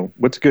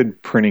 what's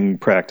good printing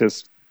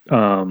practice?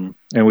 And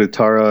with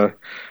Tara,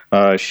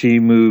 she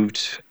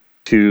moved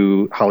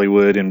to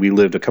Hollywood, and we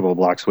lived a couple of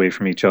blocks away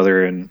from each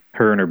other. And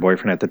her and her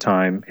boyfriend at the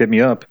time hit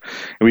me up,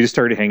 and we just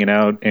started hanging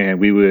out, and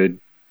we would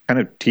kind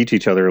of teach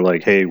each other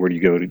like, "Hey, where do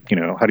you go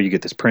to, how do you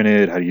get this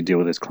printed? How do you deal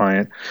with this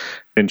client?"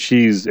 And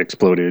she's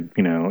exploded.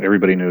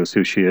 Everybody knows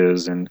who she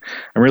is, and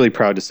I'm really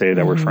proud to say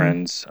that we're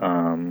friends.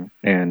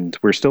 And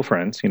we're still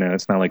friends.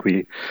 It's not like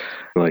we're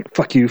like,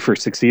 "Fuck you for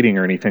succeeding"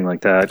 or anything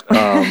like that,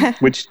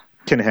 which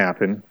can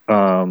happen.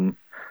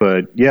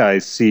 But yeah, I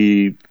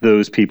see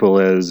those people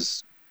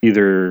as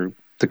either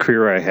the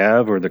career I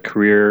have or the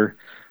career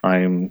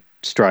I'm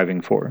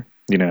striving for.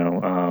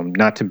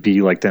 Not to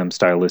be like them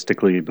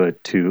stylistically,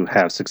 but to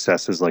have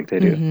successes like they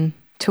do. Mm-hmm.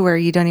 To where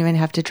you don't even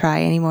have to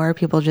try anymore.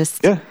 People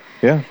just...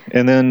 Yeah.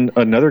 And then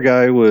another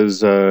guy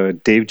was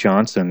Dave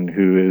Johnson,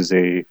 who is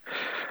a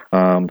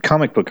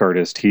comic book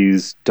artist.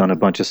 He's done a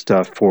bunch of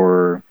stuff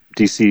for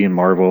DC and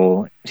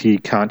Marvel. He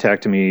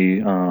contacted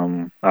me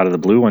out of the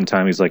blue one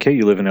time. He's like, "Hey,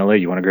 you live in LA.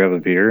 You want to grab a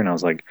beer?" And I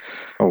was like,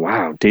 "Oh,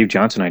 wow, Dave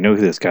Johnson. I know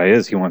who this guy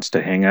is. He wants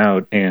to hang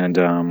out." And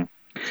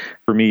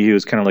for me, he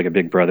was kind of like a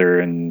big brother,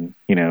 and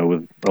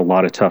with a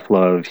lot of tough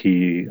love.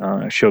 He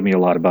showed me a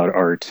lot about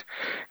art,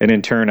 and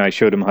in turn, I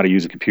showed him how to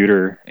use a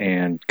computer.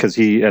 And because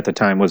he at the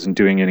time wasn't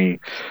doing any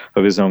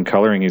of his own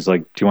coloring, he's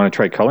like, "Do you want to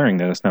try coloring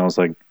this?" And I was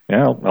like,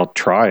 "Yeah, I'll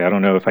try. I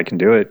don't know if I can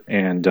do it."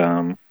 And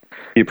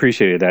he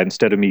appreciated that.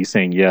 Instead of me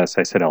saying yes,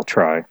 I said I'll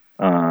try.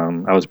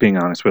 I was being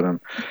honest with him,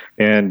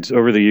 and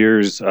over the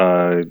years,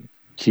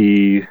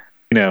 he,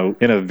 in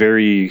a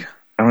very,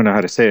 I don't know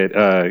how to say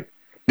it.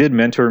 Did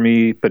mentor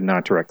me, but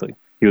not directly.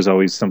 He was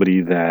always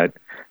somebody that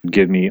would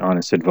give me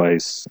honest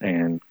advice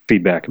and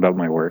feedback about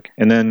my work.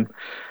 And then,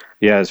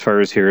 as far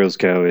as heroes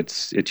go, it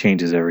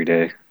changes every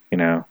day.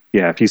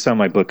 If you saw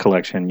my book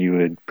collection, you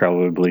would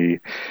probably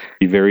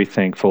be very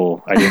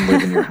thankful I didn't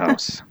live in your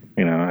house.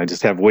 I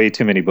just have way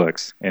too many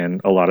books,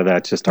 and a lot of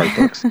that's just art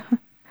books.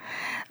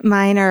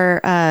 Mine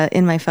are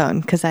in my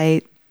phone because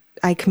I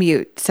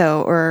commute,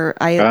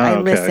 I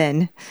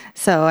listen.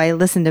 So I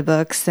listen to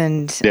books,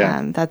 and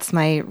that's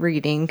my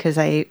reading because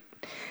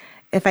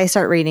if I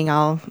start reading,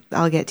 I'll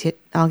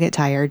get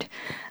tired.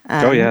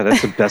 Oh yeah,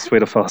 that's the best way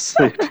to fall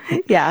asleep.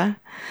 Yeah.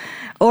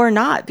 Or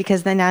not,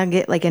 because then I'll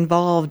get like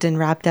involved and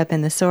wrapped up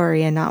in the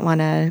story and not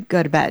want to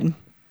go to bed.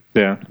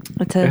 Yeah.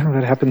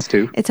 That happens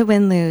too. It's a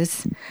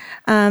win-lose.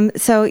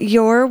 So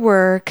your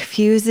work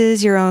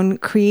fuses your own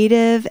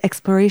creative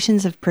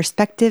explorations of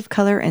perspective,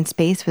 color, and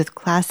space with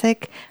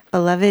classic,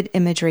 beloved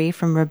imagery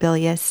from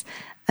rebellious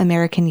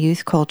American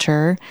youth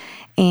culture.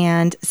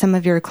 And some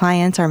of your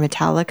clients are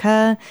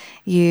Metallica.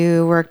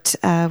 You worked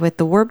with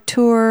the Warped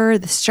Tour,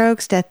 The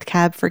Strokes, Death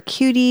Cab for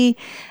Cutie,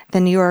 The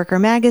New Yorker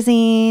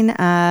Magazine,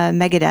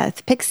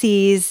 Megadeth,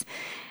 Pixies,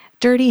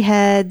 Dirty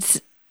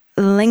Heads,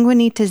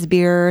 Lagunitas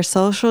Beer,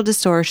 Social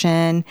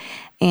Distortion,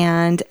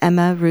 and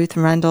Emma Ruth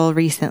Rundle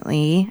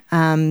recently,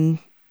 and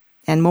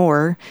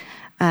more,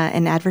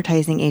 in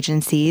advertising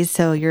agencies.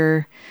 So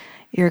you're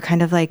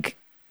kind of like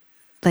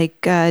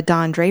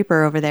Don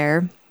Draper over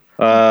there.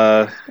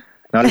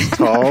 Not as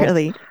tall. Not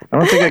really. I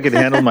don't think I could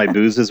handle my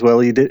booze as well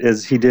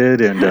as he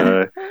did,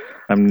 and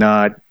I'm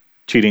not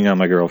cheating on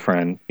my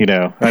girlfriend. I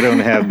don't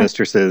have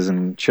mistresses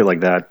and shit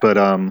like that. But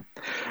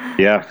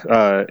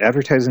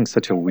advertising is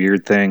such a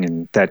weird thing,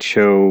 and that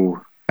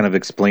show kind of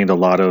explained a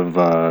lot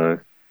of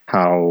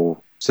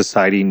how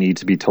society needs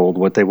to be told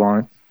what they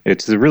want.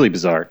 It's really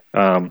bizarre.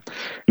 When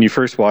you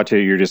first watch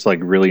it, you're just like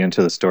really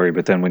into the story,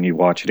 but then when you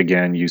watch it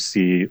again, you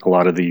see a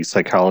lot of the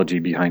psychology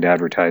behind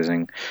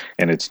advertising,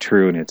 and it's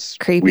true, and it's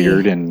creepy.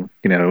 Weird, and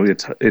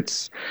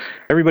it's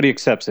everybody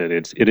accepts it.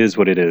 It is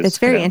what it is. It's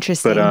very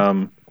interesting.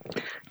 But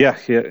yeah.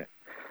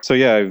 So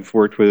yeah, I've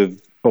worked with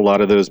a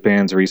lot of those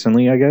bands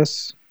recently, I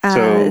guess.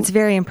 So it's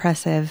very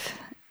impressive.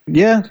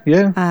 Yeah.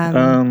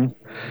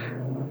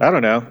 I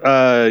don't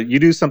know. You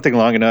do something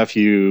long enough,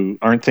 you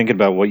aren't thinking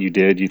about what you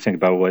did. You think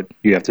about what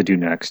you have to do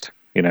next.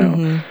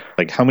 Mm-hmm.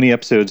 Like how many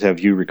episodes have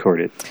you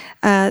recorded?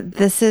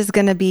 This is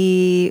going to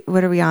be,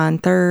 what are we on?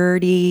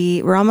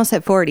 30. We're almost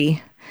at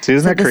 40. See,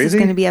 isn't that crazy? This is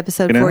going to be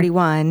episode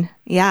 41.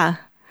 Yeah.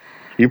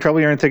 You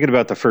probably aren't thinking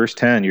about the first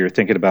 10. You're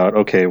thinking about,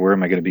 okay, where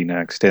am I going to be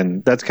next?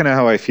 And that's kind of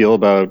how I feel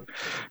about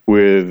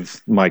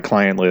with my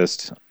client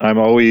list. I'm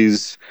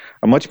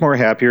much more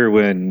happier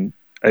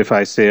if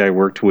I say I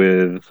worked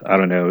with, I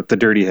don't know, the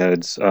Dirty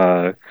Heads,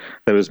 that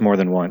was more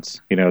than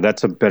once.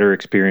 That's a better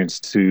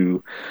experience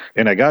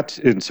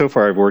and so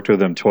far I've worked with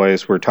them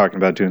twice. We're talking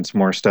about doing some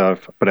more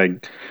stuff, but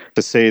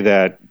to say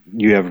that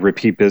you have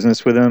repeat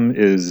business with them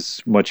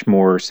is much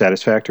more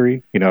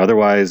satisfactory.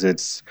 Otherwise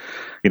it's,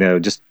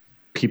 just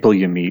people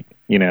you meet,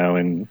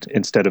 and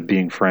instead of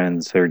being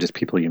friends, they're just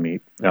people you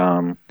meet.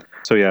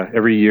 So yeah,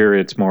 every year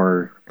it's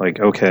more like,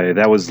 okay,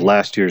 that was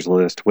last year's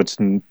list. What's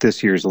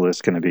this year's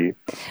list going to be?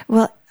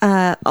 Well,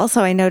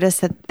 also I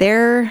noticed that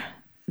their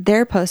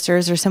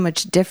posters are so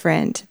much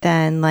different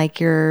than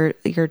like your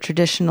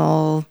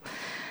traditional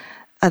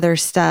other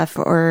stuff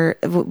or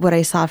what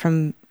I saw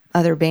from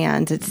other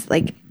bands. It's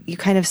like you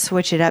kind of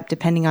switch it up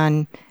depending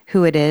on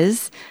who it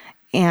is,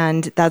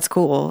 and that's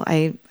cool.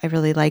 I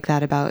really like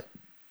that about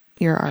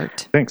your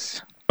art.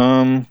 Thanks.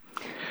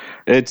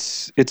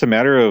 It's a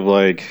matter of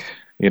like,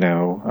 you're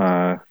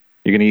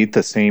going to eat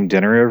the same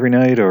dinner every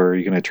night, or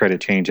you're going to try to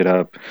change it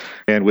up.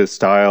 And with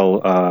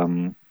style,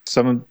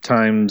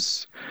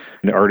 sometimes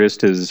an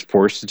artist is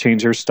forced to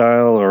change their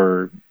style,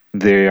 or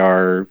they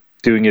are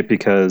doing it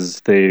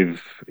because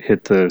they've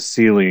hit the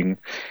ceiling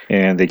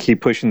and they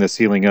keep pushing the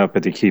ceiling up,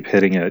 but they keep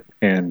hitting it.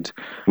 And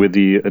with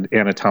the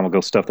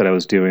anatomical stuff that I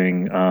was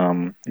doing,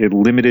 it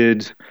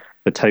limited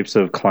the types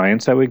of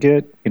clients I would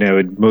get.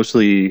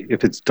 Mostly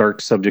if it's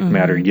dark subject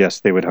matter,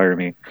 yes, they would hire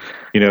me.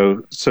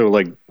 So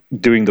like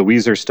doing the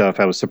Weezer stuff,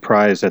 I was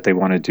surprised that they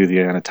wanted to do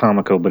the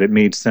anatomical, but it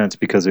made sense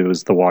because it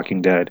was The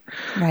Walking Dead.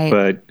 Right.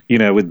 But,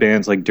 with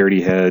bands like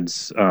Dirty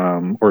Heads,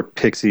 or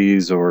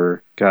Pixies,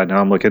 or God, now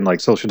I'm looking like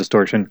Social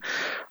Distortion,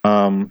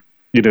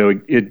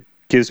 it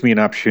gives me an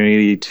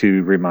opportunity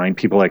to remind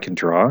people I can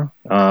draw.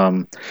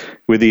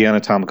 With the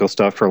anatomical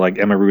stuff for like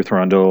Emma Ruth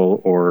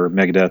Rundle or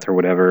Megadeth or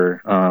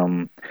whatever,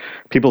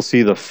 people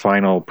see the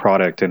final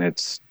product and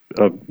it's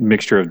a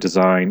mixture of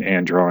design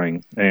and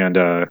drawing. And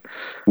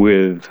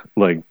with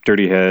like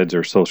Dirty Heads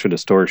or Social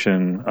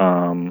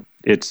Distortion,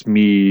 it's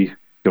me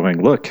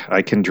going, look,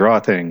 I can draw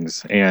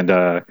things. And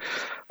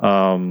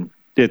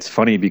it's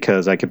funny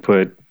because I could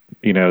put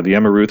the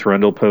Emma Ruth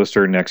Rundle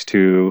poster next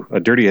to a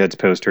Dirty Heads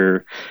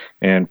poster,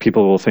 and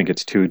people will think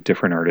it's two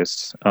different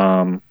artists.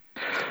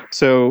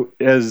 So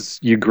as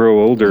you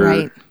grow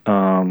older,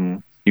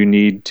 right. You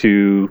need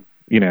to,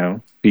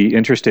 be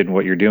interested in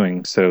what you're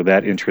doing. So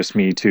that interests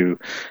me to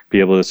be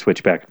able to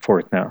switch back and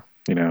forth now.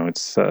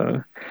 It's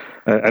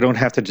I don't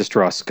have to just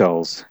draw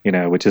skulls,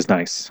 which is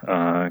nice,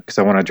 because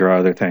I want to draw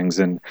other things.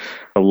 And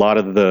a lot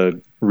of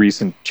the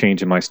recent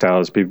change in my style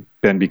has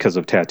been because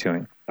of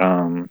tattooing.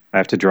 I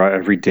have to draw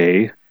every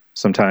day.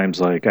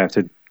 Sometimes like I have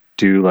to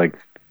do like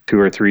 2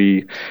 or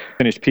 3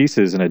 finished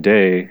pieces in a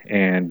day.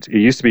 And it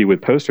used to be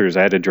with posters,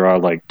 I had to draw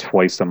like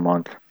twice a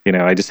month.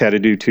 I just had to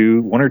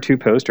do 1 or 2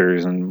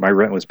 posters and my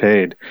rent was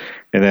paid.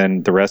 And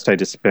then the rest I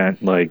just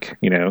spent like,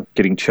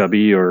 getting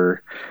chubby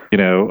or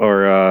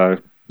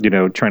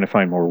trying to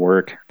find more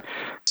work.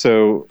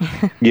 So,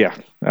 yeah,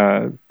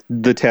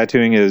 the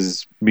tattooing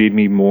has made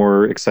me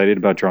more excited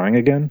about drawing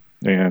again.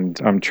 And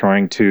I'm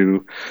trying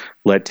to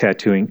let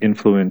tattooing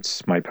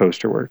influence my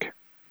poster work.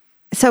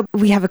 So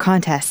we have a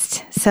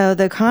contest. So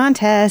the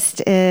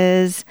contest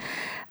is,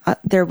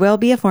 there will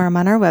be a form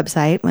on our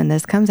website when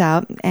this comes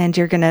out, and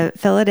you're going to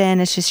fill it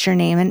in. It's just your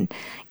name and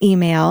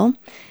email,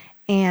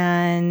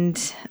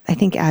 and I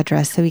think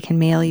address, so we can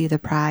mail you the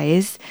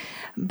prize.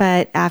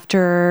 But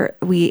after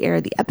we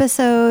air the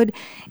episode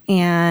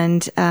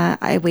and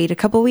I wait a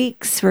couple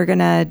weeks, we're going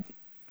to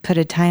put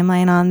a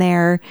timeline on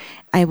there.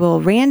 I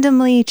will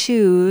randomly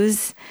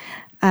choose,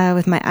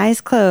 with my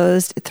eyes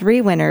closed,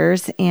 3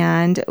 winners.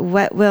 And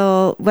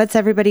what's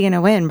everybody going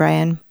to win,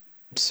 Brian?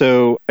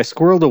 So I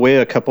squirreled away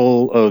a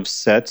couple of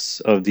sets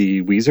of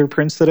the Weezer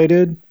prints that I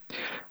did.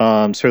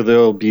 So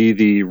there'll be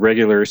the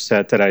regular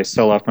set that I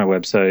sell off my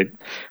website,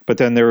 but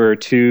then there were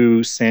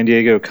 2 San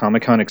Diego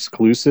Comic-Con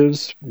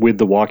exclusives with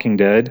The Walking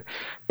Dead.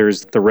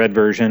 There's the red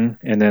version,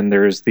 and then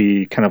there's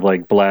the kind of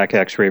like black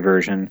X-ray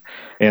version,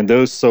 and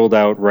those sold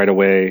out right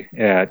away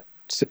at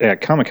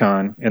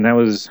Comic-Con. And that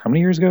was how many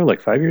years ago?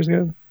 Like 5 years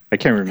ago? I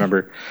can't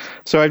remember.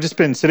 So I've just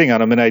been sitting on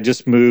them, and I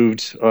just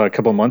moved a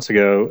couple months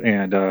ago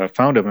and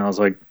found them, and I was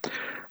like,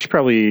 should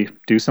probably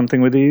do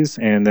something with these.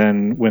 And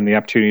then when the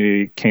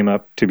opportunity came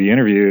up to be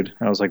interviewed,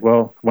 I was like,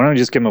 well, why don't I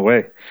just give them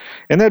away?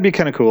 And that'd be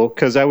kind of cool,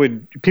 because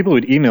people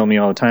would email me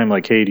all the time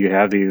like, hey, do you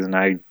have these? And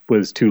I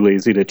was too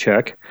lazy to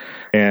check.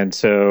 And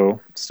so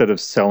instead of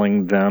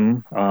selling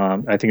them,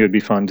 I think it would be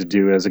fun to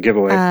do as a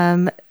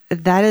giveaway.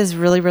 That is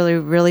really, really,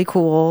 really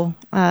cool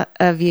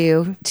of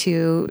you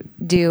to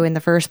do in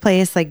the first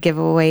place, like give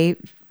away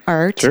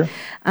art. Sure.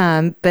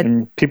 But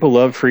and people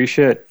love free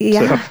shit.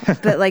 Yeah, so.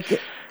 but like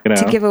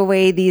to give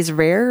away these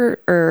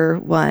rarer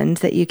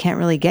ones that you can't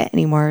really get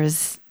anymore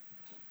is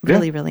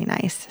really, really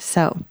nice.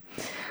 So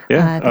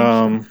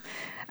yeah,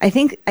 I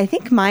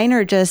think mine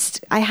are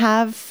just, I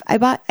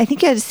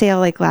think you had a sale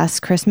like last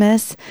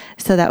Christmas.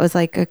 So that was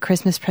like a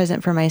Christmas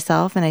present for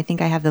myself. And I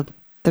think I have the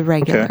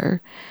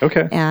regular.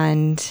 Okay.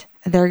 And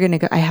they're going to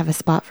go, I have a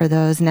spot for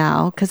those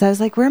now. Cause I was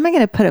like, where am I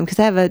going to put them? Cause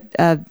I have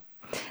a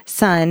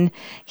son,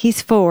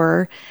 he's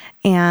 4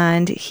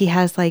 and he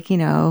has like,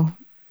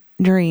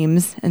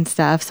 dreams and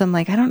stuff. So I'm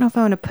like, I don't know if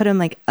I want to put him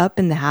like up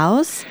in the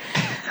house.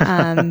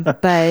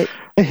 But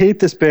I hate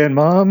this band,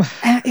 Mom.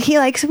 He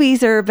likes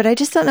Weezer, but I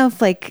just don't know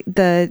if like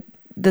the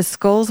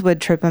skulls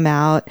would trip him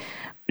out.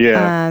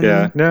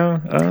 Yeah.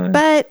 No.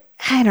 But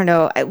I don't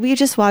know. We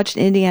just watched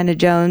Indiana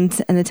Jones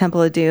and the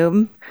Temple of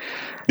Doom.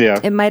 Yeah.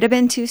 It might have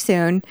been too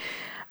soon.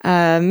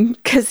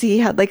 'Cause he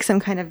had like some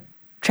kind of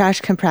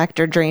trash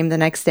compactor dream the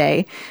next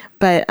day.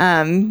 But,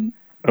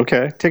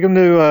 okay. Take him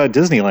to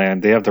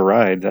Disneyland. They have the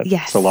ride.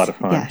 That's a lot of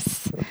fun.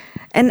 Yes.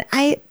 And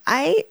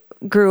I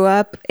grew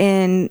up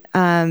in,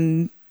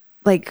 I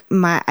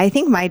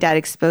think my dad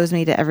exposed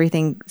me to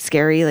everything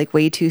scary, like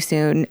way too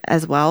soon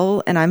as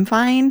well. And I'm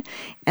fine.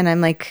 And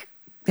I'm like,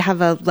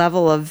 have a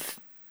level of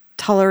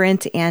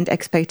tolerance and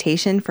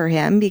expectation for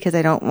him because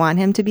I don't want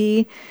him to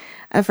be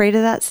afraid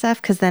of that stuff.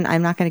 Cause then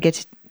I'm not going to get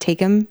to take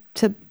him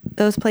to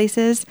those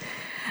places.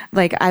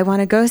 Like I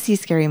want to go see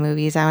scary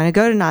movies. I want to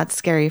go to Knott's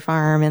Scary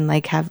Farm and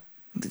like have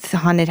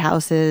haunted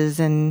houses.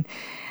 And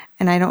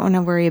I don't want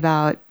to worry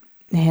about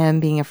him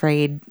being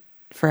afraid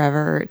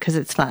forever because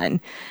it's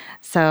fun.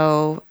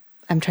 So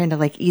I'm trying to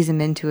like ease him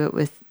into it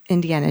with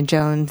Indiana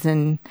Jones,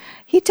 and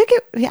he took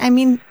it. I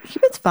mean, he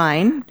was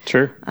fine.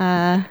 Sure.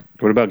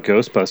 What about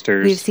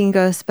Ghostbusters? We've seen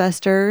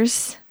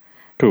Ghostbusters.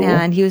 Cool.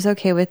 And he was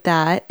okay with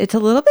that. It's a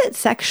little bit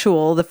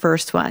sexual, the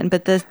first one,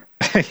 but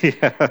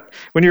yeah.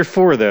 When you're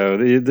 4, though,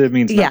 that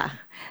means nothing. Yeah.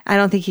 I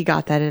don't think he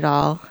got that at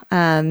all.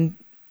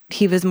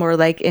 He was more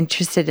like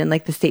interested in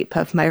like the Stay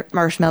Puft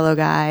Marshmallow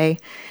guy.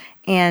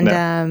 And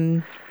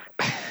I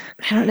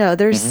don't know.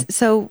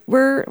 So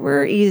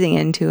we're easing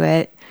into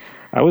it.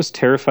 I was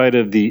terrified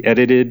of the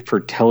edited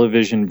for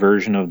television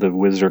version of The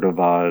Wizard of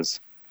Oz.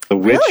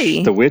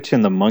 The witch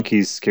and the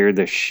monkeys scared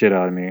the shit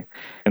out of me.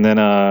 And then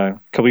a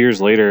couple years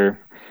later,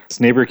 this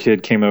neighbor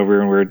kid came over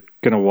and we're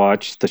going to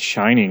watch The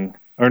Shining.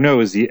 Or no, it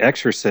was The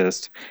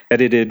Exorcist,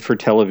 edited for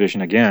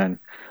television again.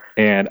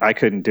 And I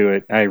couldn't do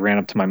it. I ran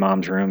up to my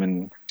mom's room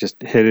and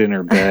just hid in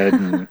her bed.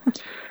 And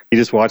he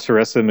just watched the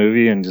rest of the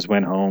movie and just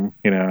went home.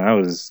 I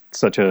was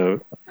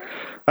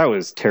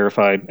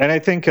terrified. And I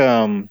think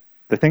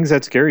the things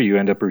that scare you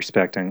end up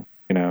respecting,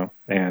 and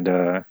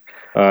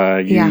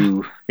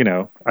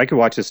I could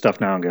watch this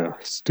stuff now and go,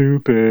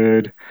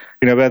 stupid,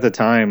 but at the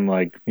time,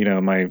 like,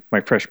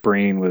 my fresh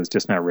brain was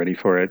just not ready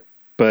for it.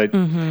 But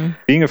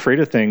being afraid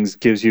of things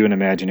gives you an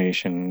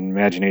imagination.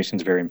 Imagination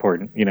is very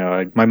important.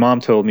 My mom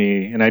told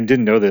me, and I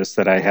didn't know this,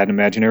 that I had an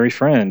imaginary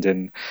friend,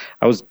 and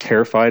I was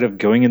terrified of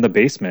going in the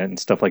basement and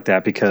stuff like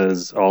that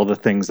because all the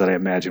things that I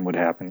imagined would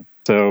happen.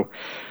 So,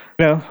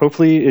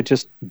 hopefully it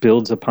just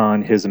builds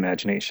upon his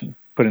imagination,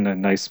 putting a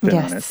nice spin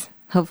on it.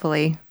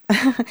 Hopefully.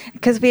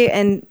 because we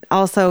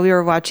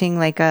were watching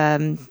like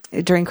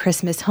during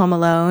Christmas Home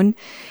Alone,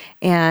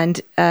 and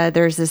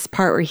there's this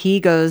part where he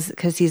goes,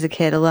 because he's a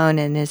kid alone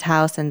in his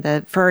house, and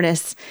the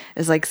furnace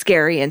is like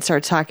scary and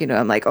starts talking to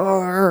him like,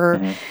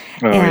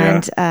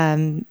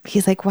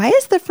 he's like, why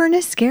is the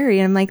furnace scary?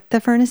 And I'm like,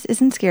 the furnace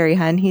isn't scary,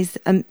 hun.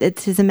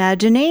 It's his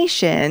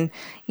imagination.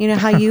 You know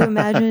how you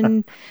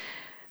imagine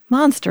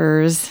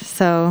monsters.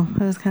 So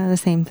it was kind of the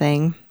same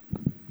thing.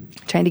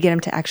 Trying to get him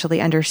to actually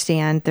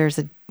understand there's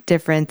a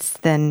difference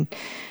than,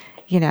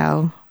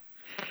 Yeah.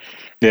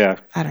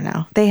 I don't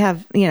know. They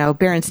have,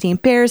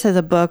 Berenstein Bears has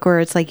a book where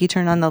it's like you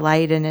turn on the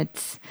light and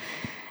it's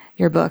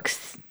your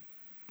book's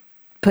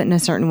put in a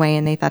certain way,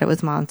 and they thought it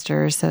was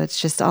monsters. So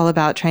it's just all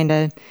about trying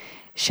to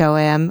show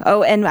him.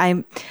 Oh, and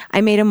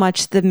I made him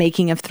watch the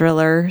making of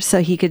Thriller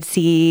so he could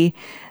see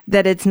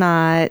that it's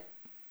not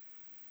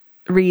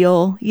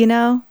real,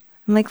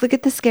 I'm like, look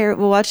at the scare.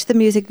 We'll watch the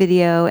music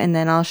video and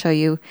then I'll show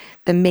you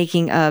the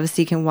making of,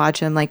 so you can watch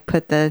them like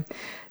put the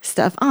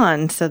stuff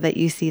on so that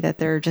you see that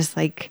they're just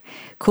like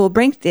cool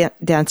break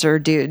dancer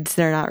dudes.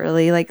 They're not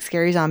really like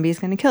scary zombies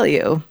going to kill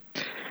you.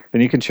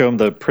 Then you can show them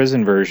the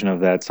prison version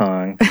of that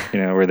song,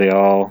 where they're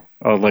all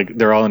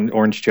in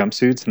orange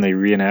jumpsuits and they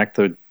reenact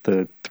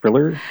the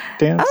Thriller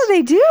dance. Oh,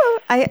 they do.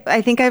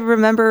 I think I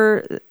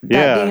remember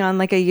that being on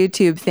like a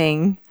YouTube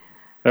thing.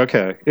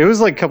 Okay. It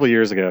was like a couple of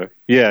years ago.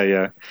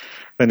 Yeah.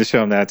 Then to show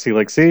them that,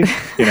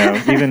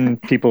 even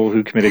people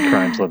who committed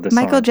crimes love this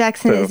Michael song.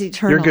 Jackson is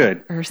eternal. You're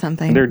good. Or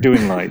something. They're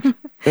doing life.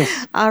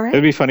 All right.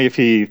 It'd be funny if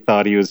he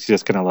thought he was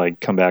just going to like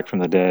come back from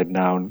the dead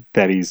now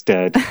that he's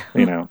dead.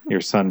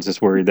 Your son's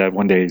just worried that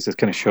one day he's just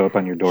going to show up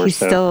on your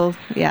doorstep. He's still,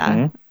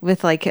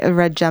 with like a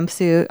red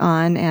jumpsuit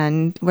on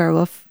and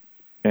werewolf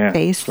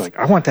face. He's like,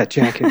 I want that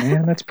jacket,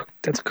 man.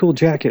 That's a cool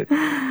jacket.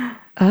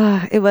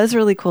 It was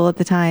really cool at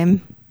the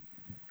time.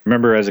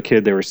 Remember as a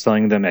kid, they were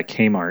selling them at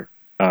Kmart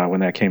when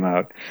that came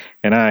out.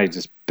 And I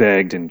just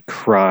begged and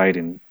cried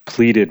and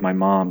pleaded my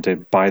mom to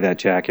buy that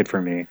jacket for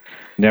me.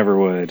 Never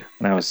would.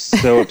 And I was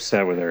so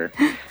upset with her.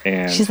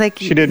 And she's like,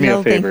 she did me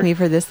a favor. Thank me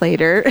for this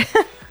later.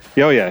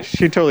 Oh, yeah.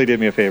 She totally did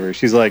me a favor.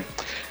 She's like,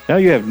 now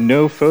you have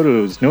no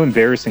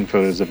embarrassing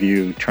photos of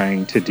you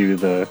trying to do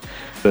the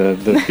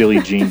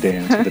Billie Jean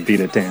dance or the Beat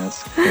It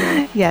dance.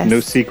 Yes.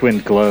 No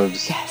sequined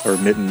gloves or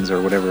mittens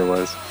or whatever it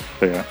was.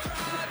 So, yeah.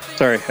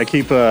 Sorry, I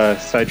keep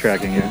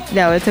sidetracking you.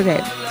 No, it's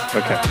okay.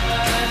 Okay.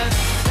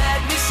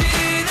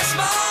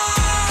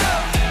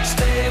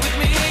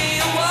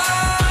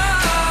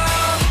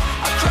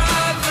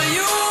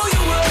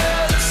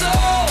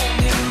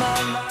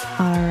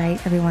 All right,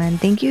 everyone.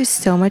 Thank you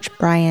so much,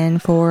 Brian,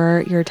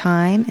 for your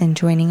time and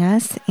joining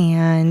us,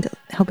 and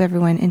hope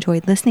everyone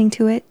enjoyed listening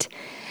to it.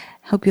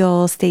 Hope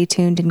you'll stay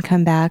tuned and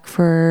come back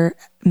for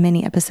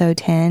mini episode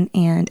 10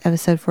 and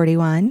episode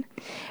 41.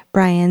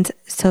 Brian's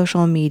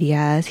social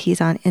media, he's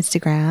on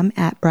Instagram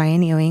at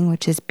Brian Ewing,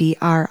 which is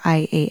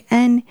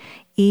BrianEwing.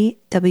 He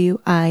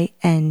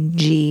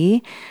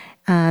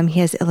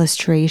has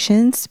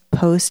illustrations,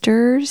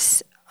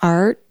 posters,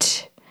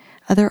 art,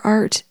 other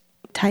art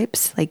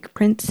types like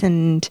prints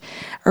and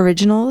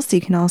originals.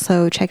 You can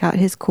also check out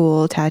his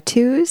cool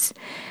tattoos.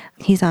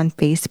 He's on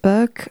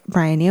Facebook,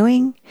 Brian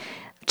Ewing.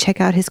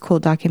 Check out his cool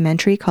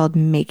documentary called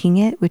Making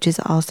It, which is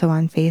also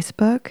on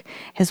Facebook.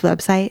 His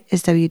website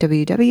is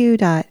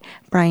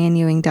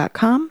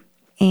www.brianewing.com.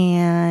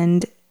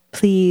 And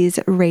please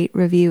rate,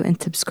 review,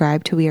 and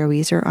subscribe to We Are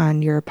Weezer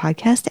on your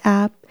podcast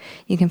app.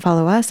 You can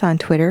follow us on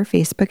Twitter,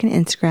 Facebook, and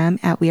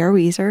Instagram at We Are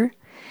Weezer.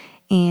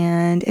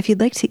 And if you'd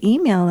like to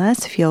email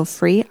us, feel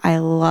free. I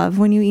love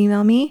when you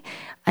email me.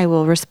 I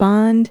will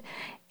respond.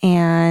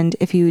 And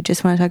if you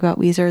just want to talk about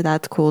Weezer,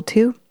 that's cool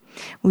too.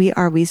 We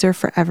are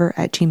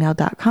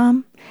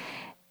weezerforever@gmail.com.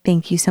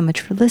 Thank you so much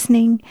for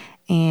listening,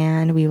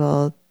 and we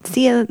will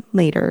see you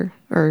later,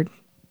 or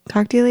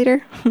talk to you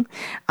later.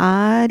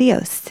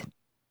 Adios.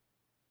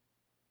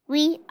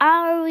 We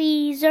are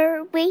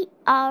Weezer, we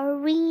are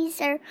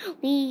Weezer,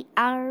 we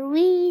are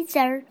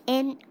Weezer,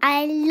 and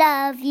I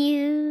love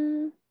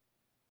you.